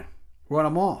bloodline? Run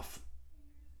him off.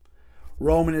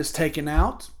 Roman is taken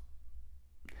out.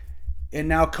 And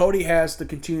now Cody has the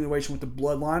continuation with the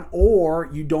bloodline, or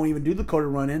you don't even do the Cody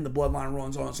run in. The bloodline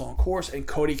runs on its own course, and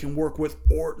Cody can work with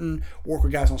Orton, work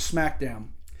with guys on SmackDown.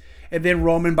 And then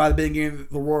Roman, by the beginning of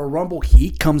the Royal Rumble, he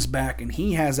comes back and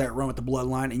he has that run with the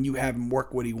bloodline, and you have him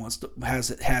work what he wants to,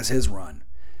 has his run.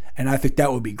 And I think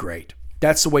that would be great.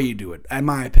 That's the way you do it, in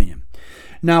my opinion.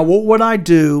 Now, what would I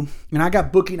do? And I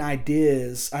got booking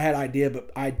ideas. I had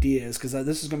ideas, because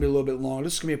this is going to be a little bit long.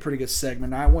 This is going to be a pretty good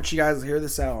segment. I want you guys to hear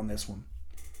this out on this one.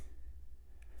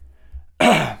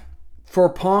 For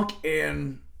Punk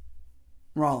and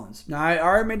Rollins. Now, I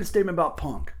already made a statement about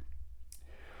Punk.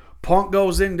 Punk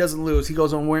goes in, doesn't lose. He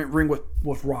goes on ring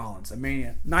with Rollins.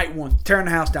 Mania. Night 1, tearing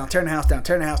the house down, tearing the house down,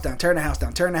 tearing the house down, tearing the house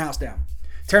down, tearing the house down,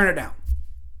 tearing it down.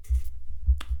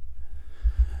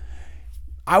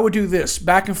 I would do this.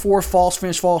 Back and forth, false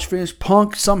finish.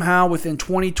 Punk somehow within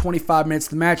 20, 25 minutes of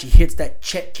the match, he hits that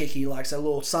check kick he likes, that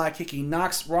little side kick. He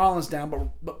knocks Rollins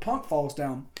down, but Punk falls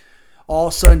down. All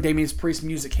of a sudden, Damian Priest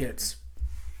music hits.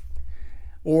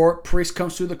 Or Priest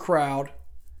comes through the crowd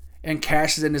and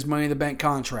cashes in his Money in the Bank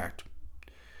contract.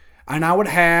 And I would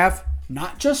have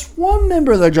not just one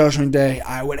member of the Judgment Day.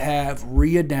 I would have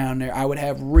Rhea down there. I would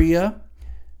have Rhea,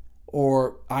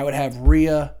 or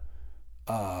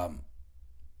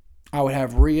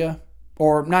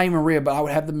not even Rhea, but I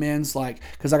would have the men's,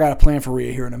 because I got a plan for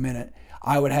Rhea here in a minute.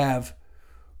 I would have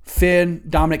Finn,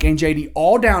 Dominic, and JD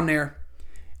all down there,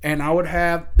 and I would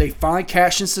have, they finally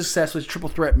cash in success with a triple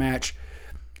threat match.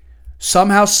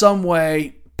 Somehow, some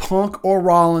way, Punk or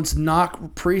Rollins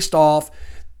knock Priest off.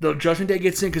 The Judgment Day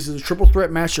gets in because it's a triple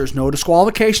threat match. There's no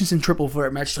disqualifications in triple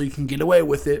threat match, so you can get away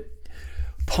with it.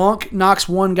 Punk knocks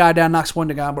one guy down,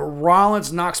 but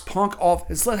Rollins knocks Punk off.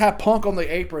 Let's have Punk on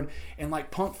the apron, and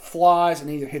Punk flies and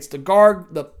either hits the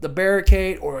guard, the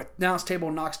barricade, or announce table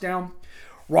and knocks down.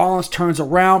 Rollins turns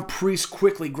around. Priest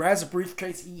quickly grabs the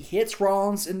briefcase. He hits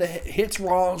Rollins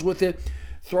with it,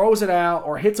 throws it out,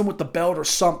 or hits him with the belt or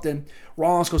something.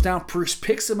 Rollins goes down. Priest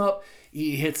picks him up.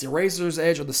 He hits the Razor's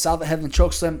Edge or the South of Heaven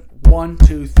chokeslam. 1,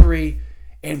 2, 3,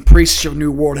 and Priest is your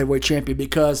new World Heavyweight Champion,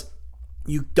 because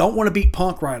you don't want to beat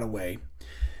Punk right away.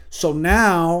 So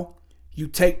now you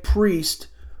take Priest,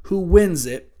 who wins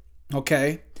it,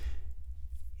 okay?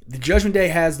 The Judgment Day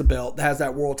has the belt, has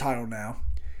that world title now.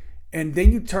 And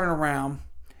then you turn around.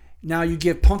 Now you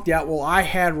give Punk the out. Well, I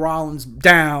had Rollins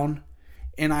down,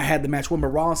 and I had the match win. But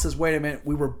Rollins says, wait a minute,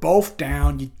 we were both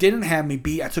down. You didn't have me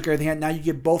beat. I took everything out. Now you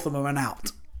give both of them an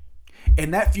out.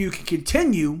 And that feud can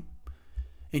continue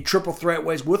in triple threat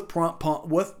ways with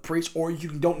Priest, or you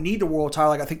don't need the world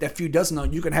title. I think that feud doesn't know.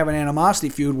 You can have an animosity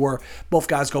feud where both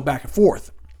guys go back and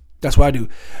forth. That's what I do.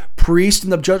 Priest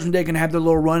and the Judgment Day can have their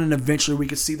little run, and eventually we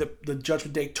can see the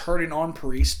Judgment Day turning on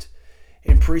Priest,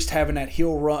 and Priest having that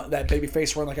heel run, that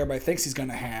babyface run like everybody thinks he's going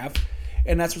to have,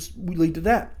 and that's what we lead to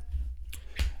that.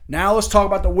 Now let's talk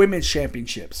about the women's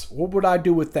championships. What would I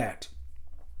do with that?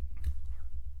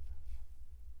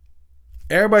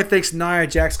 Everybody thinks Nia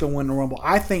Jax going to win the Rumble.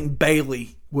 I think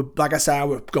Bayley would, like I said, I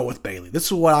would go with Bayley. This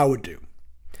is what I would do.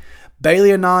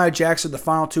 Bayley and Nia Jax are the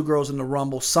final two girls in the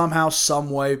Rumble. Somehow, some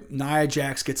way, Nia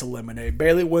Jax gets eliminated.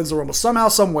 Bayley wins the Rumble. Somehow,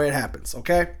 some way it happens,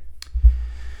 okay?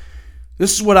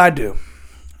 This is what I do.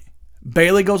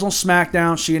 Bayley goes on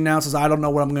SmackDown. She announces, I don't know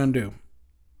what I'm going to do.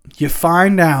 You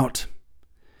find out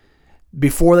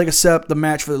before they can set up the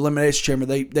match for the Elimination Chamber.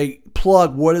 They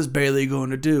plug, what is Bayley going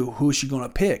to do? Who is she going to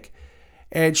pick?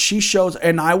 And she shows,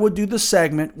 and I would do the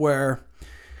segment where,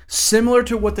 similar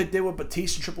to what they did with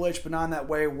Batista and Triple H, but not in that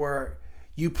way, where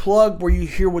you plug, where you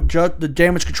hear what the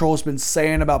Damage Control has been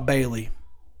saying about Bayley.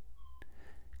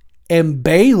 And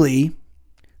Bayley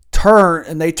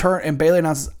and Bayley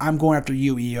announces, I'm going after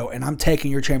you, EO, and I'm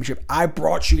taking your championship. I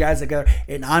brought you guys together,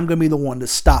 and I'm going to be the one to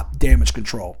stop Damage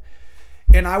Control.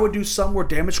 And I would do some where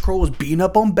Damage Control was beating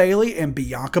up on Bayley, and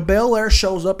Bianca Belair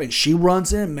shows up, and she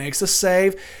runs in, makes a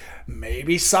save.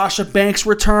 Maybe Sasha Banks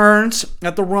returns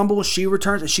at the Rumble. She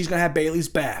returns, and she's going to have Bayley's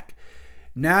back.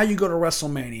 Now you go to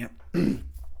WrestleMania,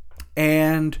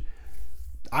 and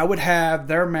I would have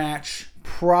their match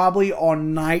probably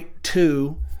on night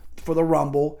 2 for the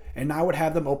Rumble, and I would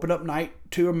have them open up night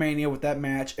 2 of Mania with that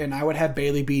match, and I would have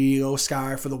Bayley beat Io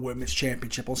Sky for the Women's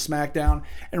Championship on SmackDown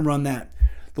and run that.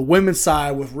 The women's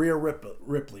side with Rhea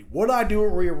Ripley. What do I do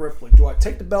with Rhea Ripley? Do I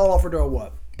take the belt off or do I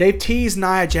what? They've teased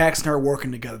Nia Jax and her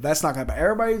working together. That's not going to happen.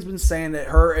 Everybody's been saying that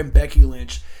her and Becky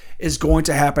Lynch is going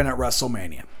to happen at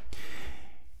WrestleMania.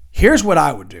 Here's what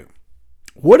I would do.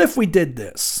 What if we did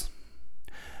this?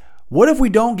 What if we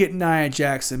don't get Nia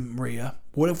Jax and Rhea?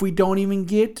 What if we don't even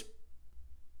get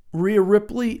Rhea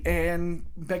Ripley and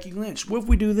Becky Lynch? What if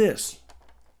we do this?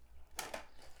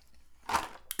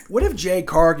 What if Jade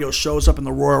Cargill shows up in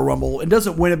the Royal Rumble and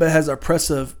doesn't win it, but has a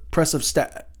impressive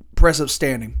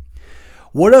standing?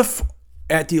 What if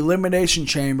at the Elimination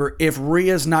Chamber, if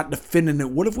Rhea's not defending it,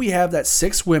 what if we have that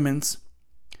 6 women's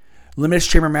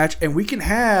Elimination Chamber match, and we can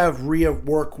have Rhea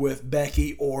work with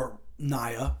Becky or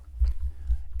Nia,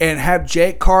 and have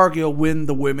Jade Cargill win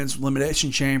the women's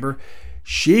Elimination Chamber?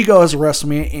 She goes to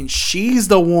WrestleMania, and she's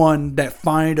the one that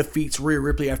finally defeats Rhea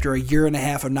Ripley after a year and a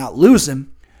half of not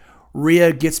losing.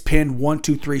 Rhea gets pinned 1,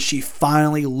 2, 3. She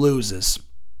finally loses.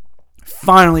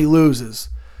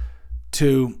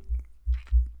 To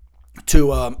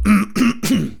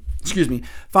excuse me,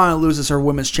 finally loses her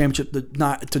women's championship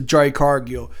to Jade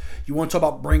Cargill. You want to talk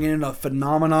about bringing in a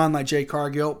phenomenon like Jade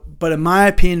Cargill? But in my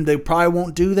opinion, they probably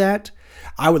won't do that.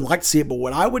 I would like to see it, but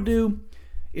what I would do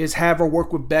is have her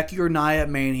work with Becky or Nia at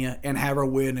Mania and have her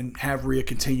win and have Rhea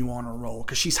continue on her roll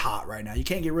because she's hot right now. You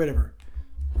can't get rid of her.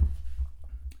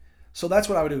 So that's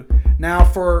what I would do. Now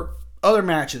for other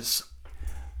matches,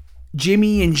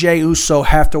 Jimmy and Jey Uso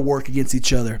have to work against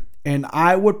each other. And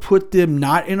I would put them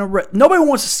not in a... Nobody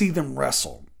wants to see them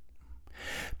wrestle.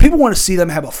 People want to see them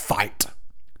have a fight.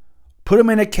 Put them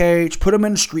in a cage, put them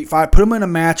in a street fight, put them in a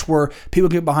match where people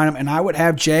get behind them, and I would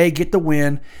have Jay get the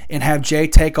win and have Jay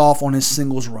take off on his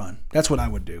singles run. That's what I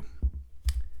would do.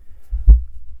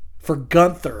 For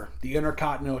Gunther, the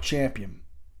Intercontinental Champion.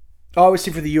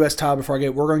 Obviously for the U.S. title before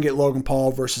we're going to get Logan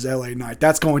Paul versus LA Knight.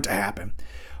 That's going to happen.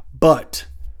 But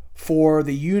for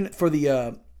that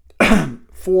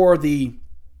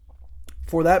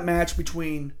match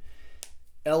between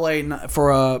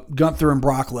Gunther and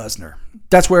Brock Lesnar.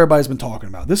 That's what everybody's been talking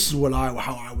about. This is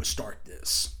how I would start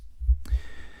this.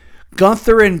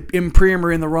 Gunther and Imperium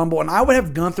are in the Rumble, and I would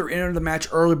have Gunther enter the match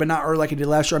early, but not early like he did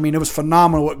last year. I mean, it was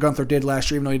phenomenal what Gunther did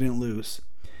last year, even though he didn't lose.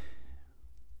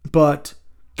 But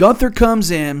Gunther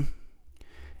comes in,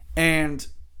 and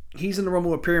he's in the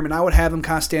Rumble with Imperium, and I would have him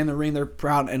kind of stand in the ring there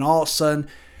proud, and all of a sudden,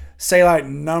 say like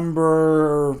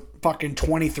number fucking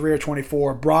 23 or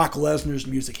 24, Brock Lesnar's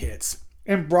music hits.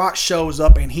 And Brock shows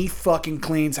up and he fucking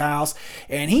cleans house.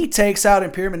 And he takes out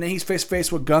Imperium and then he's face to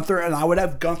face with Gunther. And I would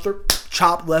have Gunther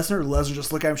chop Lesnar. Lesnar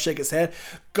just look at him, shake his head.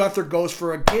 Gunther goes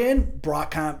for again.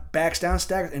 Brock kind of backs down,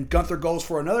 staggers. And Gunther goes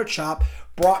for another chop.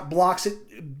 Brock blocks it,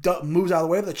 moves out of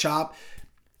the way of the chop.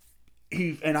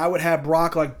 And I would have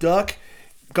Brock like duck.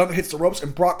 Gunther hits the ropes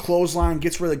and Brock clothesline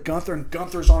gets rid of Gunther. And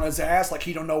Gunther's on his ass like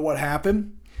he don't know what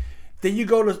happened. Then you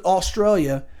go to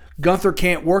Australia. Gunther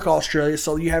can't work Australia,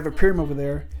 so you have Imperium over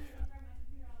there.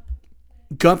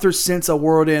 Gunther sends a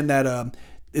word in that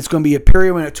it's going to be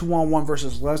Imperium in a 2-on-1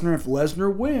 versus Lesnar. If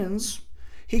Lesnar wins,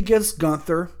 he gets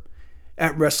Gunther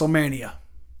at WrestleMania.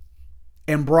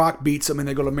 And Brock beats him and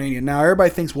they go to Mania. Now, everybody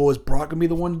thinks, well, is Brock going to be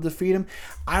the one to defeat him?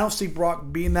 I don't see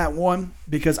Brock being that one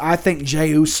because I think Jey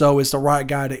Uso is the right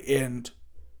guy to end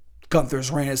Gunther's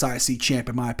reign as IC champ,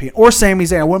 in my opinion. Or Sami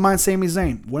Zayn. I wouldn't mind Sami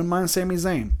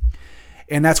Zayn.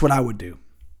 And that's what I would do.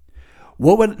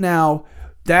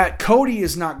 That Cody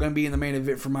is not going to be in the main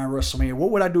event for my WrestleMania.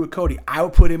 What would I do with Cody? I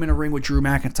would put him in a ring with Drew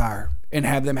McIntyre and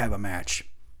have them have a match.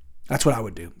 That's what I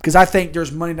would do. Because I think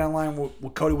there's money down the line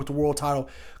with Cody with the world title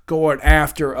going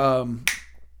after Orton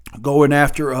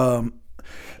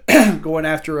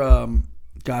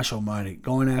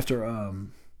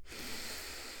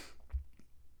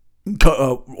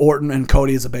and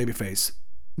Cody as a babyface.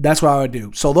 That's what I would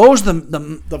do. So those are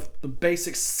the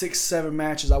basic 6-7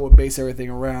 matches I would base everything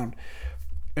around,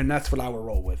 and that's what I would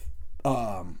roll with.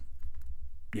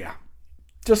 Yeah,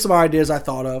 just some ideas I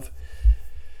thought of.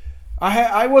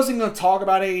 I wasn't going to talk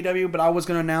about AEW, but I was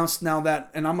going to announce now that,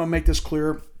 and I'm going to make this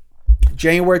clear.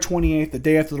 January 28th, the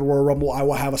day after the Royal Rumble, I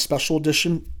will have a special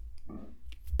edition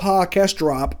podcast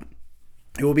drop.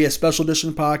 It will be a special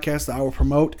edition podcast that I will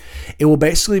promote. It will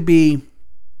basically be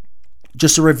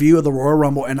just a review of the Royal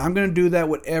Rumble, and I'm going to do that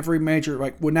with every major,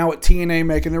 now with TNA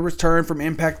making their return from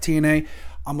Impact TNA,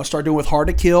 I'm going to start doing with Hard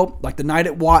to Kill, like the night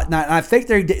at Watt night. And I think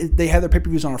they have their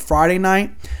pay-per-views on a Friday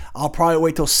night. I'll probably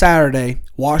wait till Saturday,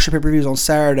 watch the pay-per-views on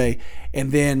Saturday,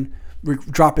 and then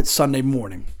drop it Sunday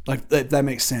morning. Like that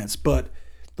makes sense. But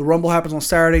the Rumble happens on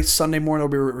Saturday, Sunday morning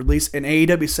it'll be released. And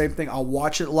AEW, same thing. I'll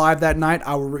watch it live that night.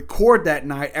 I will record that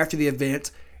night after the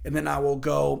event, and then I will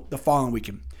go the following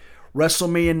weekend.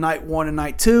 WrestleMania Night 1 and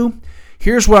Night 2.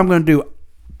 Here's what I'm going to do.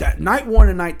 That Night 1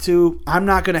 and Night 2, I'm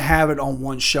not going to have it on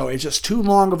one show. It's just too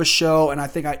long of a show, and I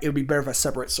think it would be better if I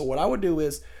separate. So what I would do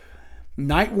is,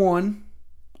 Night 1,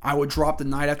 I would drop the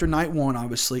night after Night 1,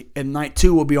 obviously, and Night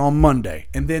 2 will be on Monday.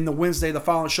 And then the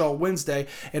following show on Wednesday,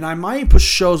 and I might push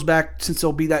shows back since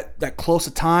it'll be that close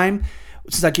a time.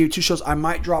 since I gave you 2 shows, I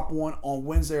might drop one on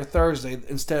Wednesday or Thursday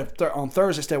instead of on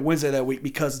Thursday instead of Wednesday that week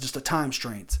because of just the time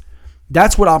strains.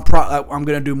 That's what I'm going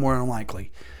to do more than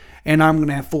likely. And I'm going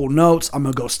to have full notes. I'm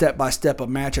going to go step by step of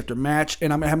match after match.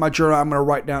 And I'm going to have my journal. I'm going to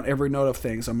write down every note of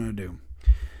things I'm going to do.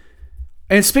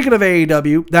 And speaking of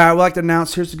AEW, that I would like to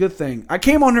announce, here's the good thing. I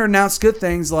came on here and announced good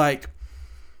things like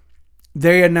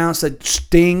they announced that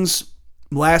Sting's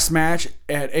last match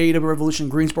at AEW Revolution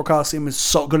Greensboro Coliseum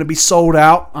is going to be sold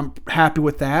out. I'm happy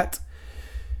with that.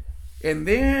 And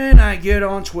then I get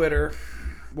on Twitter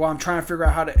while I'm trying to figure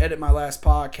out how to edit my last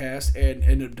podcast and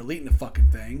end up deleting the fucking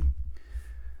thing.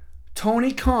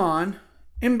 Tony Khan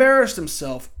embarrassed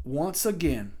himself once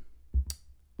again.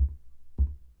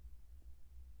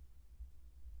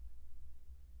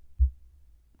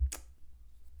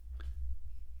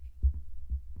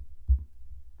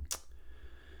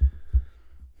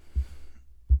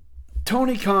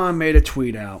 Tony Khan made a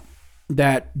tweet out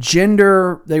that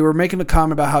they were making a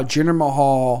comment about how Jinder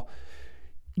Mahal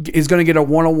is going to get a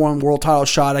one-on-one world title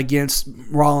shot against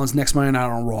Rollins next Monday night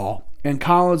on Raw. And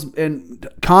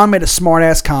Khan made a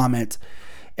smart-ass comment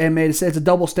and said it's a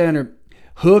double standard.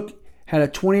 Hook had a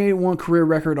 28-1 career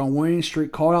record on winning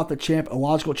streak, called out the champ, a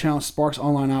logical challenge sparks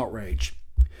online outrage.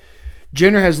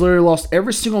 Jinder has literally lost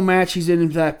every single match he's in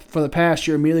that for the past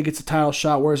year, immediately gets a title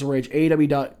shot. Where's the rage?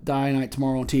 AEW Dynamite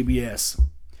tomorrow on TBS.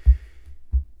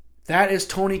 That is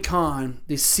Tony Khan,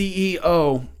 the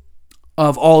CEO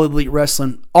of All Elite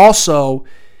Wrestling. Also,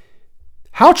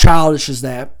 how childish is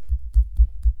that?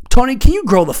 Tony, can you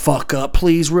grow the fuck up,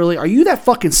 please? Really? Are you that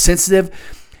fucking sensitive?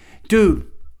 Dude,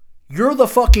 you're the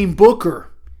fucking booker.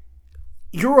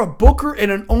 You're a booker and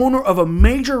an owner of a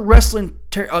major wrestling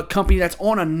company that's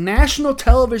on a national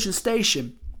television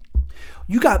station.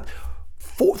 You got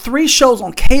 3 shows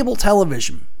on cable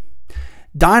television.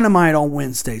 Dynamite on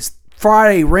Wednesdays.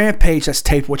 Friday, Rampage that's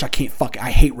taped, which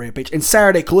I hate Rampage. And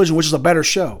Saturday, Collision, which is a better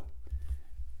show.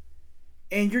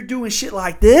 And you're doing shit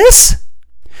like this?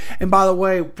 And by the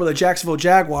way, for the Jacksonville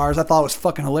Jaguars, I thought it was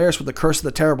fucking hilarious with the curse of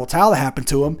the terrible towel that happened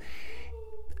to them.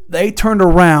 They turned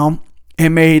around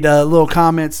and made little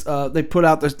comments. They put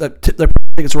out their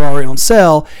tickets were already on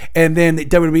sale, and then the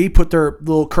WWE put their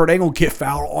little Kurt Angle gif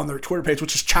out on their Twitter page,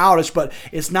 which is childish, but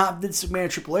it's not Vince McMahon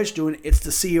and Triple H doing it. It's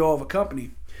the CEO of a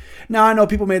company. Now, I know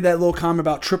people made that little comment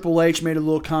about Triple H, made a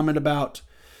little comment about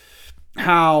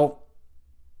how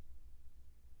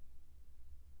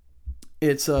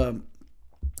it's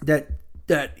that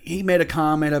he made a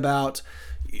comment about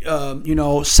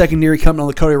secondary coming on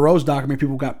the Cody Rhodes document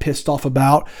people got pissed off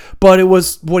about, but it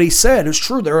was what he said. It's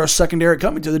true. They're a secondary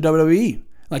coming to the WWE.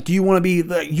 Like, do you want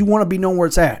to be known where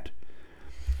it's at?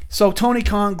 So Tony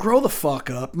Khan, grow the fuck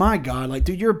up. My God, like,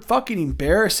 dude, you're fucking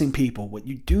embarrassing people when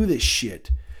you do this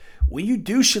shit. When you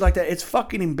do shit like that, it's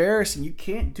fucking embarrassing. You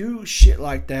can't do shit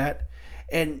like that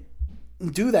and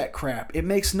do that crap. It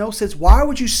makes no sense. Why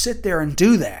would you sit there and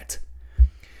do that?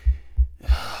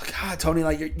 Oh, God, Tony,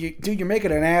 like, you're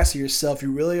making an ass of yourself.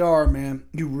 You really are, man.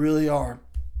 You really are.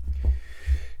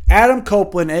 Adam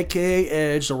Copeland, a.k.a.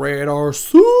 Edge, the Radar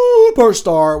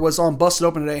Superstar, was on Busted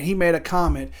Open today, and he made a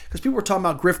comment because people were talking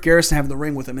about Griff Garrison having the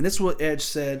ring with him, and this is what Edge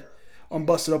said on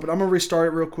Busted Open. I'm going to restart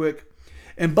it real quick.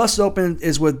 And Busted Open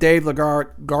is with Dave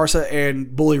Garza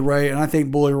and Bully Ray, and I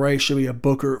think Bully Ray should be a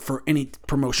booker for any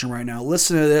promotion right now.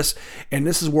 Listen to this, and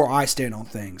this is where I stand on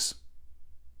things.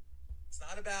 It's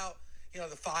not about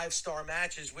the 5-star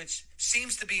matches, which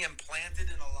seems to be implanted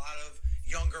in a lot of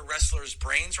younger wrestlers'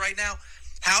 brains right now.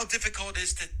 How difficult it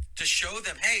is to show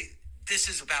them, hey, this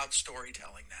is about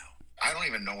storytelling now. I don't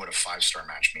even know what a 5-star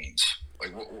match means.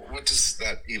 Like, what does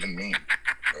that even mean?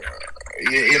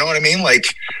 You know what I mean? Like,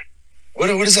 what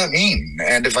does that mean?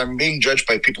 And if I'm being judged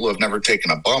by people who have never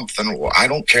taken a bump, then I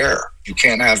don't care. You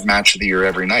can't have match of the year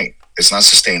every night. It's not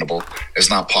sustainable. It's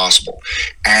not possible.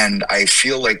 And I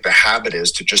feel like the habit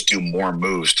is to just do more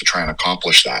moves to try and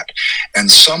accomplish that. And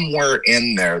somewhere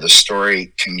in there, the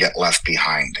story can get left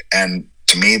behind. And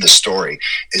to me, the story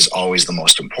is always the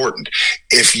most important.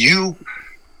 If you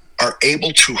are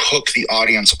able to hook the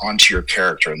audience onto your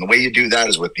character, and the way you do that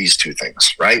is with these 2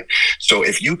 things, right? So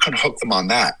if you can hook them on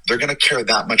that, they're going to care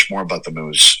that much more about the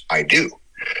moves I do.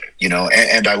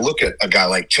 And I look at a guy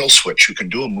like Killswitch who can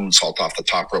do a moonsault off the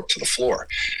top rope to the floor.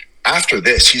 After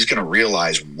this, he's going to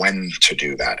realize when to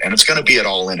do that. And it's going to be at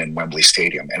All In Wembley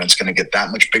Stadium. And it's going to get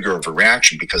that much bigger of a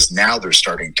reaction because now they're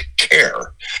starting to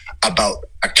care about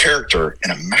a character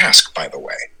in a mask, by the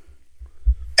way.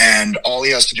 And all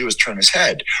he has to do is turn his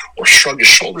head or shrug his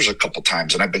shoulders a couple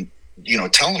times. And I've been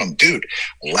telling them, dude,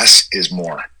 less is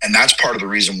more. And that's part of the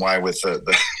reason why with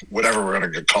the whatever we're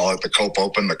going to call it, the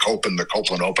Copeland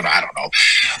Open, I don't know.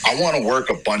 I want to work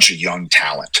a bunch of young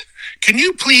talent. Can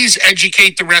you please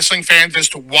educate the wrestling fans as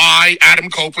to why Adam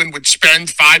Copeland would spend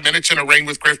 5 minutes in a ring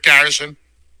with Griff Garrison?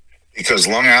 Because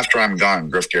long after I'm gone,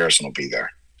 Griff Garrison will be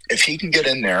there. If he can get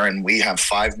in there and we have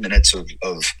 5 minutes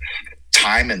of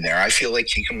time in there, I feel like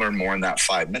he can learn more in that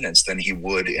 5 minutes than he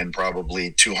would in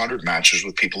probably 200 matches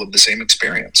with people of the same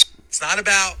experience. It's not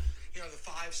about, the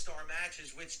 5-star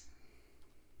matches, which...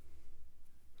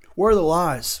 Where are the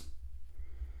lies?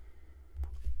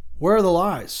 Where are the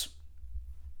lies?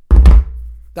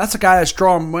 That's a guy that's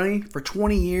drawn money for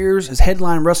 20 years, has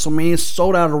headlined WrestleMania,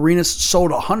 sold out arenas,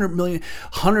 sold millions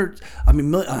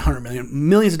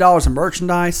of dollars in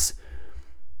merchandise.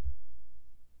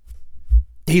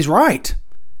 He's right.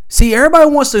 See, everybody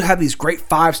wants to have these great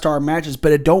 5-star matches,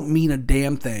 but it don't mean a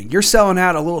damn thing. You're selling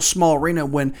out a little small arena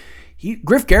when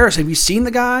Griff Garrison, have you seen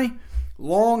the guy?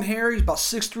 Long hair, he's about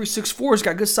 6'3", 6'4", he's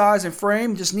got good size and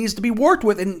frame, just needs to be worked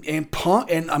with, and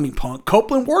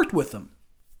Copeland worked with him.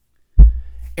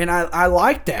 And I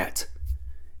like that.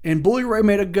 And Bully Ray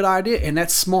made a good idea, and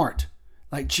that's smart.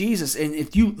 Like, Jesus. And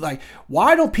if you,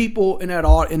 why don't people in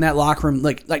that locker room,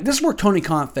 like this is where Tony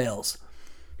Khan fails.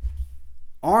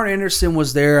 Arn Anderson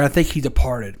was there. I think he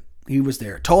departed. He was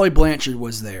there. Tully Blanchard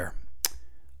was there.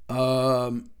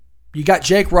 You got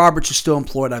Jake Roberts, who's still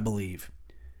employed, I believe.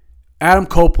 Adam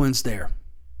Copeland's there.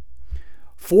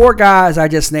 4 guys I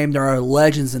just named are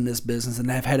legends in this business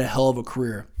and have had a hell of a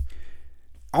career.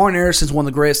 Arn Anderson's one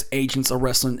of the greatest agents of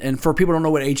wrestling. And for people who don't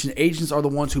know what agents are the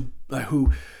ones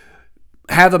who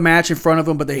have a match in front of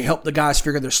them, but they help the guys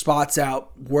figure their spots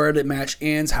out, where the match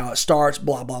ends, how it starts,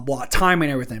 blah, blah, blah, timing,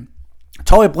 everything.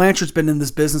 Tully Blanchard's been in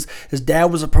this business. His dad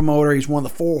was a promoter. He's one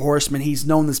of the 4 horsemen. He's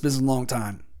known this business a long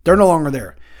time. They're no longer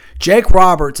there. Jake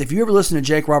Roberts, if you ever listen to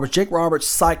Jake Roberts,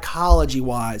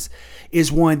 psychology-wise,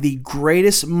 is one of the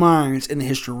greatest minds in the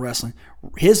history of wrestling.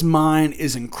 His mind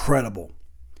is incredible.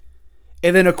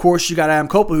 And then, of course, you got Adam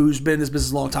Copeland, who's been in this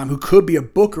business a long time, who could be a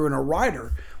booker and a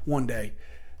writer one day.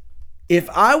 If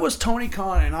I was Tony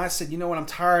Khan and I said, you know what, I'm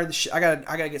tired of this shit, I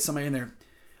gotta get somebody in there,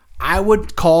 I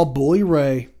would call Bully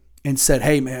Ray and said,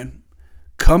 hey, man,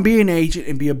 come be an agent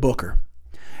and be a booker.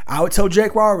 I would tell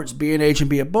Jake Roberts, be an agent,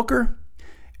 be a booker.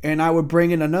 And I would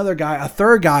bring in another guy, a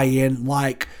third guy in,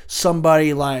 like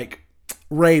somebody like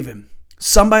Raven.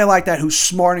 Somebody like that who's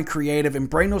smart and creative, and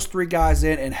bring those 3 guys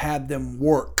in and have them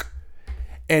work.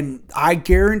 And I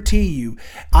guarantee you,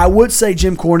 I would say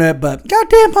Jim Cornette, but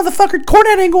goddamn motherfucker,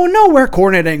 Cornette ain't going nowhere.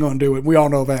 Cornette ain't going to do it. We all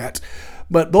know that.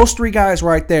 But those 3 guys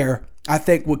right there, I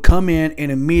think would come in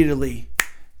and immediately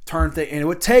turn things. And it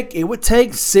would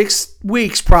take 6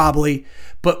 weeks probably,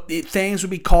 but things would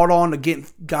be caught on to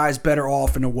get guys better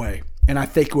off in a way. And I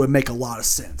think it would make a lot of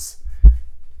sense.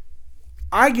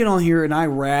 I get on here and I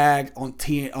rag on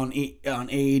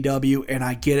AEW, and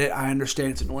I get it. I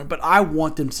understand it's annoying, but I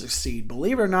want them to succeed.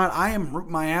 Believe it or not, I am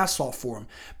rooting my ass off for them.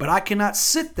 But I cannot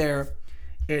sit there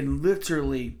and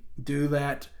literally do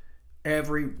that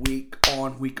every week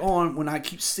on when I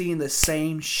keep seeing the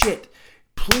same shit.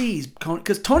 Please,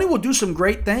 because Tony will do some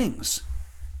great things.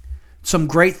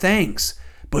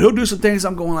 But he'll do some things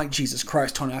I'm going like, Jesus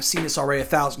Christ, Tony, I've seen this already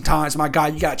 1,000 times. My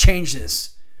God, you got to change this.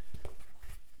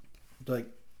 Like,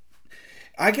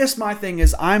 I guess my thing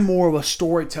is I'm more of a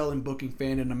storytelling booking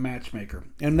fan than a matchmaker.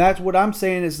 And that's what I'm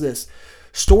saying is this.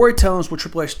 Storytelling is what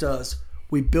Triple H does.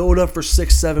 We build up for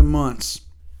 6-7 months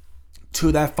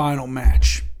to that final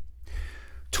match.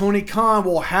 Tony Khan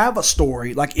will have a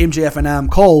story like MJF and Adam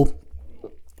Cole,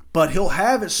 but he'll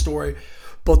have his story,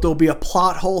 but there'll be a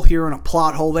plot hole here and a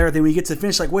plot hole there. Then we get to the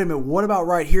finish like, wait a minute, what about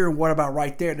right here and what about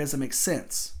right there? It doesn't make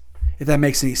sense, if that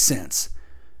makes any sense.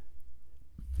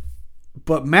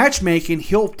 But matchmaking,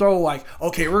 he'll throw like,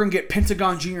 okay, we're going to get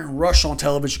Pentagon Jr. and Rush on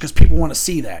television because people want to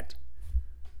see that.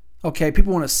 Okay,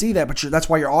 people want to see that, but that's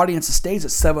why your audience stays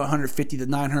at 750 to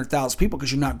 900,000 people,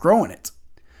 because you're not growing it.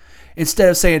 Instead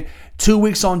of saying 2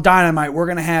 weeks on Dynamite, we're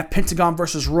going to have Pentagon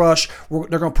versus Rush.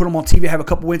 They're going to put them on TV, have a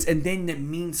couple wins, and then it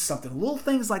means something. Little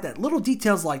things like that, little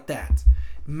details like that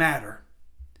matter.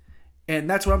 And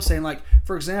that's what I'm saying. Like,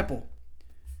 for example,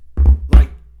 like,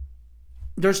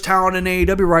 there's talent in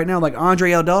AEW right now, like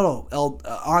Andre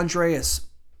Andreas.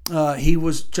 He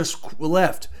was just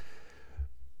left.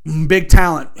 Big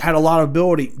talent, had a lot of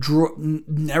ability.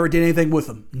 Never did anything with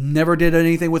him. Never did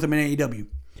anything with him in AEW.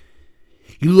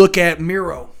 You look at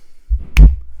Miro.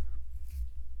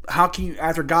 How can you,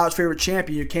 after God's favorite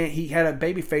champion, you can't? He had a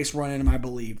babyface run in him, I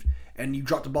believe, and you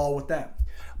dropped the ball with that.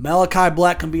 Malachi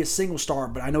Black can be a single star,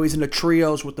 but I know he's in the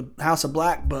trios with the House of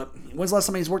Black. But when's the last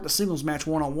time he's worked a singles match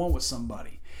one-on-one with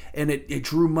somebody? And it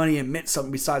drew money and meant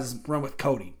something besides his run with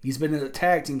Cody. He's been in a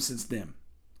tag team since then.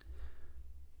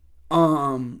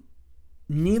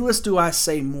 Needless do I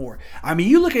say more. I mean,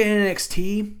 you look at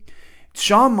NXT,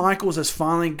 Shawn Michaels has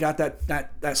finally got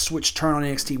that switch turn on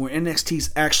NXT where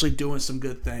NXT's actually doing some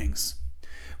good things.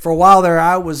 For a while there,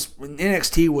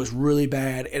 NXT was really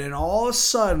bad, and then all of a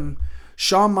sudden,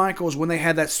 Shawn Michaels, when they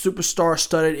had that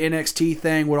superstar-studded NXT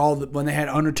thing when they had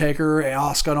Undertaker and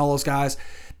Asuka and all those guys,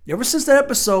 ever since that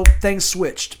episode, things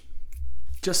switched.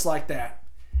 Just like that.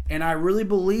 And I really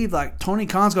believe like Tony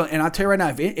Khan's going to, and I tell you right now,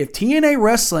 if TNA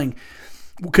Wrestling,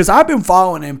 because I've been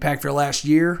following Impact for the last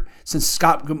year, ever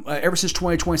since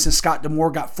 2020, since Scott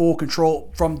D'Amore got full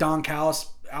control from Don Callis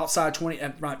outside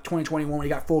 2021 when he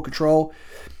got full control.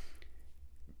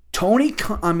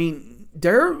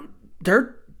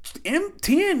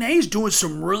 TNA's doing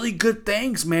some really good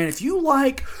things, man. If you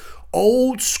like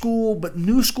old school but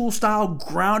new school style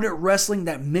grounded wrestling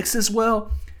that mixes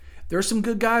well, there's some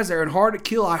good guys there. And Hard to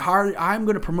Kill, I'm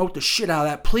going to promote the shit out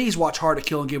of that. Please watch Hard to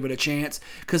Kill and give it a chance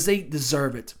because they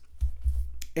deserve it.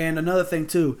 And another thing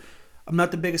too, I'm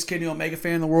not the biggest Kenny Omega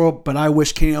fan in the world, but I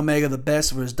wish Kenny Omega the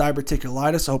best for his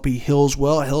diverticulitis. I hope he heals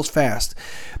well, heals fast.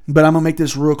 But I'm going to make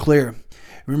this real clear.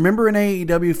 Remember in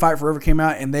AEW, Fight Forever came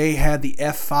out and they had the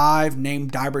F5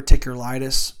 named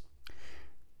diverticulitis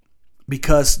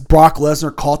because Brock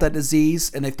Lesnar caught that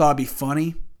disease and they thought it'd be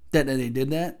funny that they did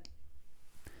that?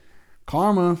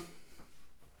 Karma.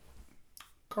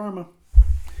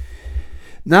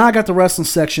 Now I got the wrestling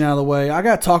section out of the way. I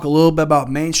got to talk a little bit about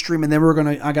mainstream, and then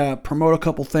I got to promote a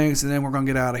couple things, and then we're going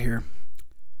to get out of here.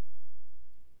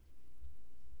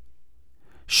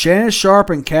 Shannon Sharp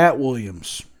and Cat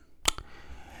Williams.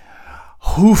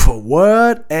 Hoofa,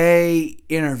 what a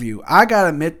interview. I got to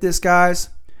admit this, guys.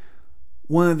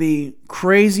 One of the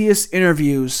craziest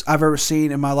interviews I've ever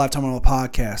seen in my lifetime on a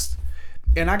podcast.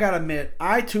 And I got to admit,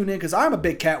 I tuned in because I'm a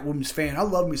big Cat Williams fan. I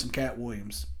love me some Cat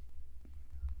Williams.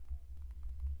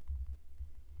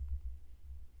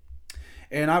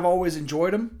 And I've always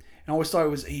enjoyed him. And I always thought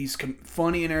he's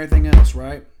funny and everything else,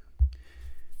 right?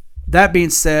 That being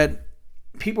said,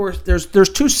 there's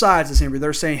two sides to this interview.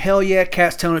 They're saying, hell yeah,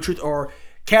 Cat's telling the truth. Or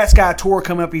Cat's got a tour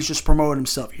coming up. He's just promoting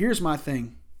himself. Here's my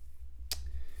thing.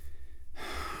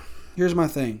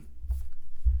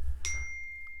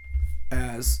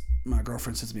 As my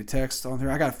girlfriend sends me a text on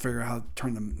here, I got to figure out how to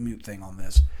turn the mute thing on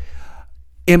this.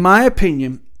 In my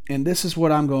opinion, and this is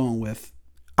what I'm going with,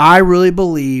 I really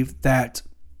believe that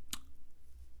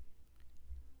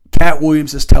Cat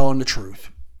Williams is telling the truth.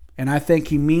 And I think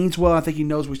he means well. I think he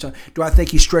knows what he's telling. Do I think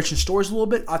he's stretching stories a little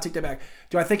bit? I'll take that back.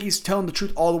 Do I think he's telling the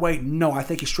truth all the way? No. I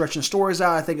think he's stretching stories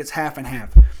out. I think it's half and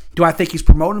half. Do I think he's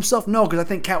promoting himself? No, because I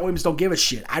think Cat Williams don't give a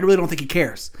shit. I really don't think he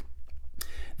cares.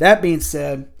 That being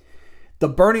said, the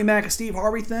Bernie Mac and Steve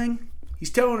Harvey thing, he's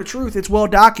telling the truth. It's well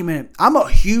documented. I'm a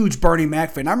huge Bernie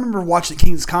Mac fan. I remember watching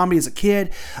King's Comedy as a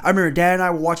kid. I remember Dad and I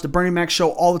would watch the Bernie Mac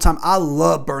show all the time. I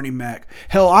love Bernie Mac.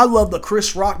 Hell, I love the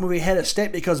Chris Rock movie Head of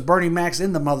State because Bernie Mac's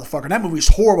in the motherfucker. That movie's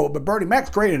horrible, but Bernie Mac's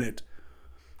great in it.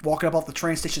 Walking up off the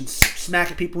train station,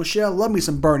 smacking people and shit. I love me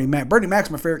some Bernie Mac. Bernie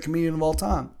Mac's my favorite comedian of all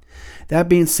time. That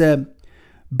being said,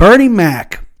 Bernie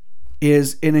Mac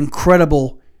is an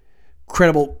incredible,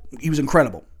 he was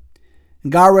incredible.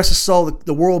 And God rest his soul,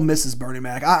 the world misses Bernie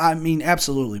Mac. I mean,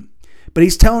 absolutely. But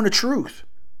he's telling the truth.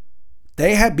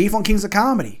 They had beef on Kings of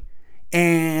Comedy.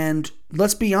 And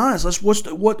let's be honest, where's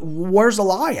the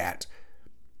lie at?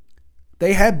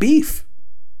 They had beef.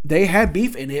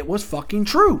 And it was fucking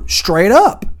true. Straight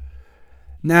up.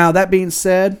 Now, that being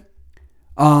said,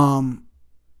 and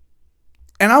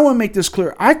I want to make this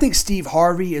clear. I think Steve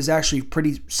Harvey is actually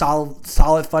pretty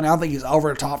solid funny. I don't think he's over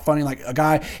the top funny like a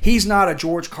guy. He's not a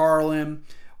George Carlin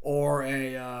or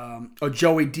a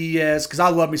Joey Diaz because I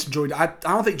love me some Joey. I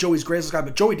don't think Joey's great as a guy,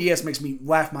 but Joey Diaz makes me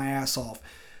laugh my ass off.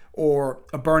 Or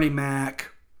a Bernie Mac,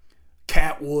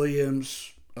 Cat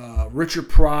Williams, Richard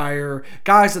Pryor,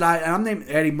 guys that I'm named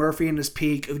Eddie Murphy in his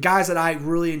peak. The guys that I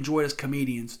really enjoyed as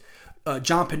comedians.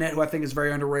 John Panette, who I think is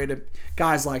very underrated.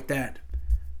 Guys like that.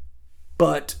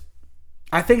 But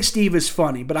I think Steve is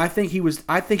funny. But I think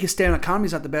his stand-up comedy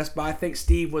is not the best. But I think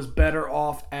Steve was better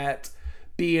off at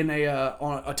being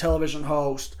a television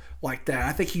host like that.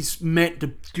 I think he's meant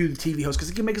to do the TV host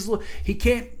because he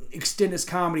can't extend his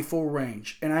comedy full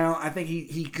range. And I think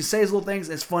he can say his little things.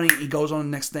 It's funny. He goes on to the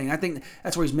next thing. I think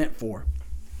that's what he's meant for.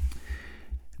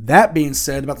 That being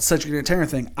said, about the Cedric Entertainer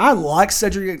thing, I like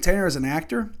Cedric Entertainer as an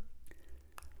actor.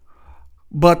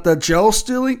 But the joke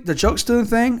stealing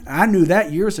thing, I knew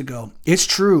that years ago. It's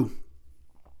true.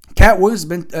 Cat Williams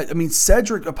has been,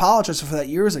 Cedric apologized for that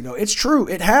years ago. It's true.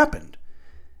 It happened.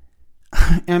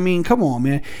 I mean, come on,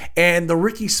 man. And the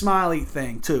Ricky Smiley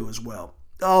thing, too, as well.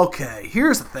 Okay,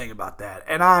 here's the thing about that.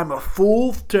 And I'm a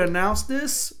fool to announce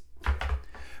this,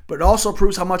 but it also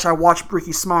proves how much I watched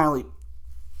Ricky Smiley.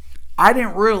 I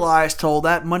didn't realize till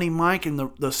that Money Mike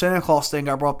and the Santa Claus thing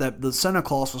I brought that the Santa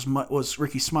Claus was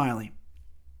Ricky Smiley.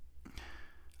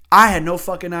 I had no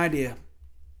fucking idea.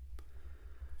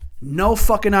 No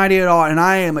fucking idea at all, and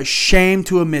I am ashamed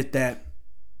to admit that.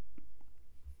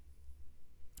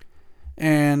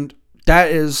 And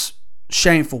that is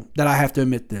shameful that I have to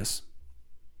admit this.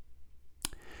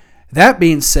 That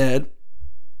being said,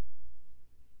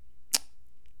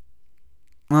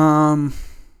 I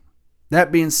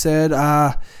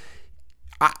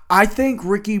think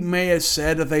Ricky may have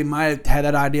said that they might have had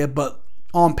that idea, but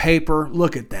on paper,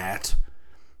 look at that.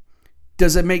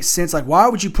 Does it make sense? Like, why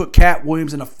would you put Cat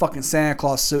Williams in a fucking Santa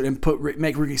Claus suit and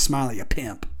make Ricky Smiley a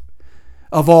pimp?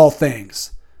 Of all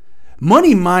things.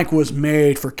 Money Mike was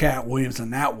made for Cat Williams,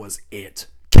 and that was it.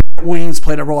 Cat Williams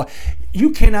played a role.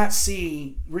 You cannot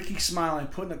see Ricky Smiley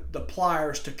putting the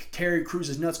pliers to Terry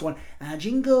Cruz's nuts going, I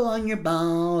jingle on your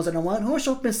balls and a one-horse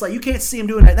open sleigh. You can't see him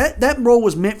doing that. That role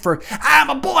was meant for, I'm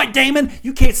a boy, Damon.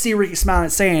 You can't see Ricky Smiley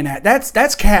saying that.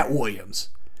 That's Cat Williams.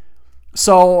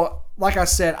 So, like I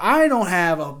said, I don't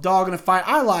have a dog in the fight.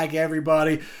 I like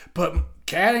everybody, but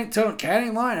Cat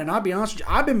ain't lying. And I'll be honest with you,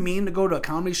 I've been meaning to go to a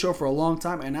comedy show for a long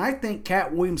time, and I think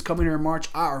Cat Williams coming here in March,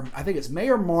 or I think it's May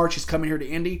or March, he's coming here to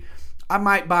Indy. I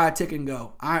might buy a ticket and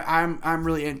go. I'm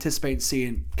really anticipating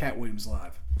seeing Cat Williams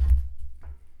live.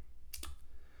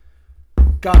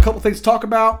 Got a couple things to talk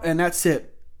about, and that's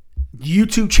it.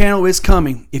 YouTube channel is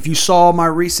coming. If you saw my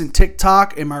recent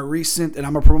TikTok and I'm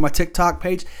gonna promote my TikTok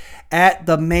page at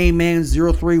the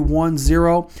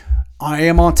Mayman0310. I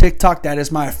am on TikTok. That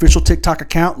is my official TikTok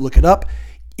account. Look it up.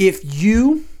 If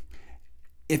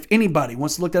anybody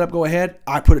wants to look that up, go ahead.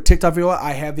 I put a TikTok video out.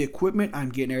 I have the equipment. I'm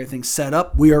getting everything set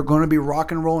up. We are going to be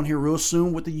rock and rolling here real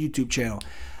soon with the YouTube channel.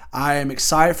 I am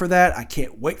excited for that. I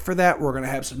can't wait for that. We're going to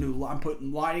have some new, I'm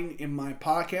putting lighting in my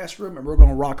podcast room, and we're going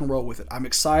to rock and roll with it. I'm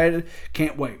excited.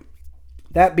 Can't wait.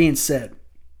 That being said,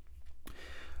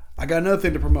 I got another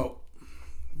thing to promote.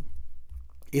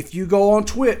 If you go on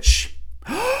Twitch,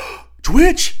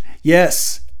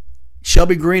 yes,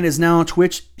 Shelby Green is now on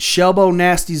Twitch. Shelbo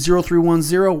Nasty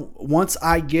 0310. Once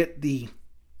I get the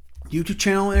YouTube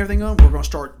channel and everything on, we're going to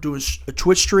start doing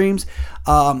Twitch streams.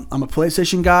 I'm a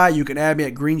PlayStation guy. You can add me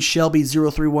at Green Shelby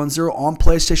 0310 on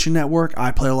PlayStation Network.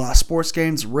 I play a lot of sports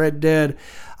games, Red Dead.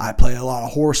 I play a lot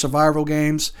of horror survival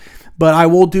games. But I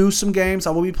will do some games.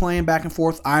 I will be playing back and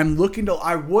forth. I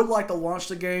would like to launch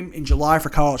the game in July for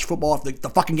college football if the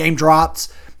fucking game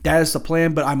drops. That is the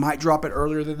plan, but I might drop it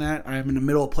earlier than that. I'm in the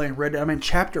middle of playing Red Dead. I'm in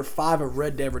Chapter 5 of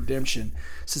Red Dead Redemption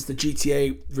since the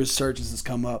GTA resurgence has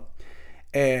come up.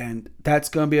 And that's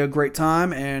going to be a great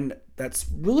time, and that's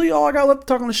really all I got left to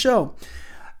talk on the show.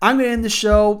 I'm going to end the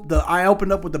show. I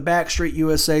opened up with the Backstreet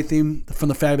USA theme from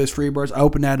the Fabulous Freebirds. I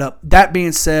opened that up. That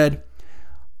being said,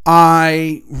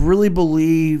 I really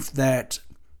believe that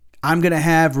I'm going to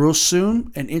have real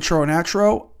soon an intro and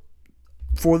outro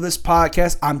for this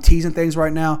podcast. I'm teasing things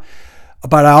right now,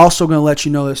 but I'm also going to let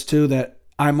you know this too, that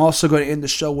I'm also going to end the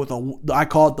show with I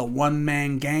call it the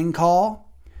one-man gang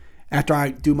call after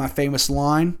I do my famous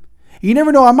line. You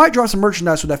never know, I might drop some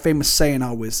merchandise with that famous saying I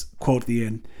always quote at the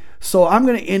end. So I'm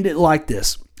going to end it like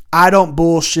this. I don't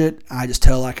bullshit. I just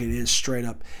tell like it is straight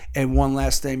up. And one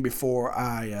last thing before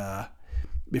I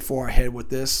head with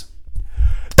this.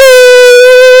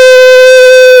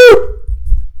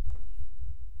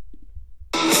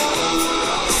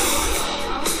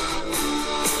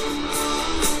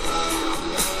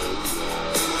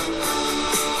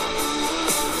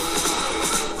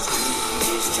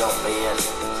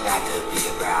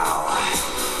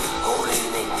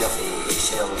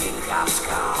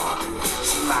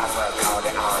 She might as well call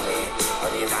the Army or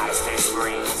the United States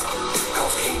Marines.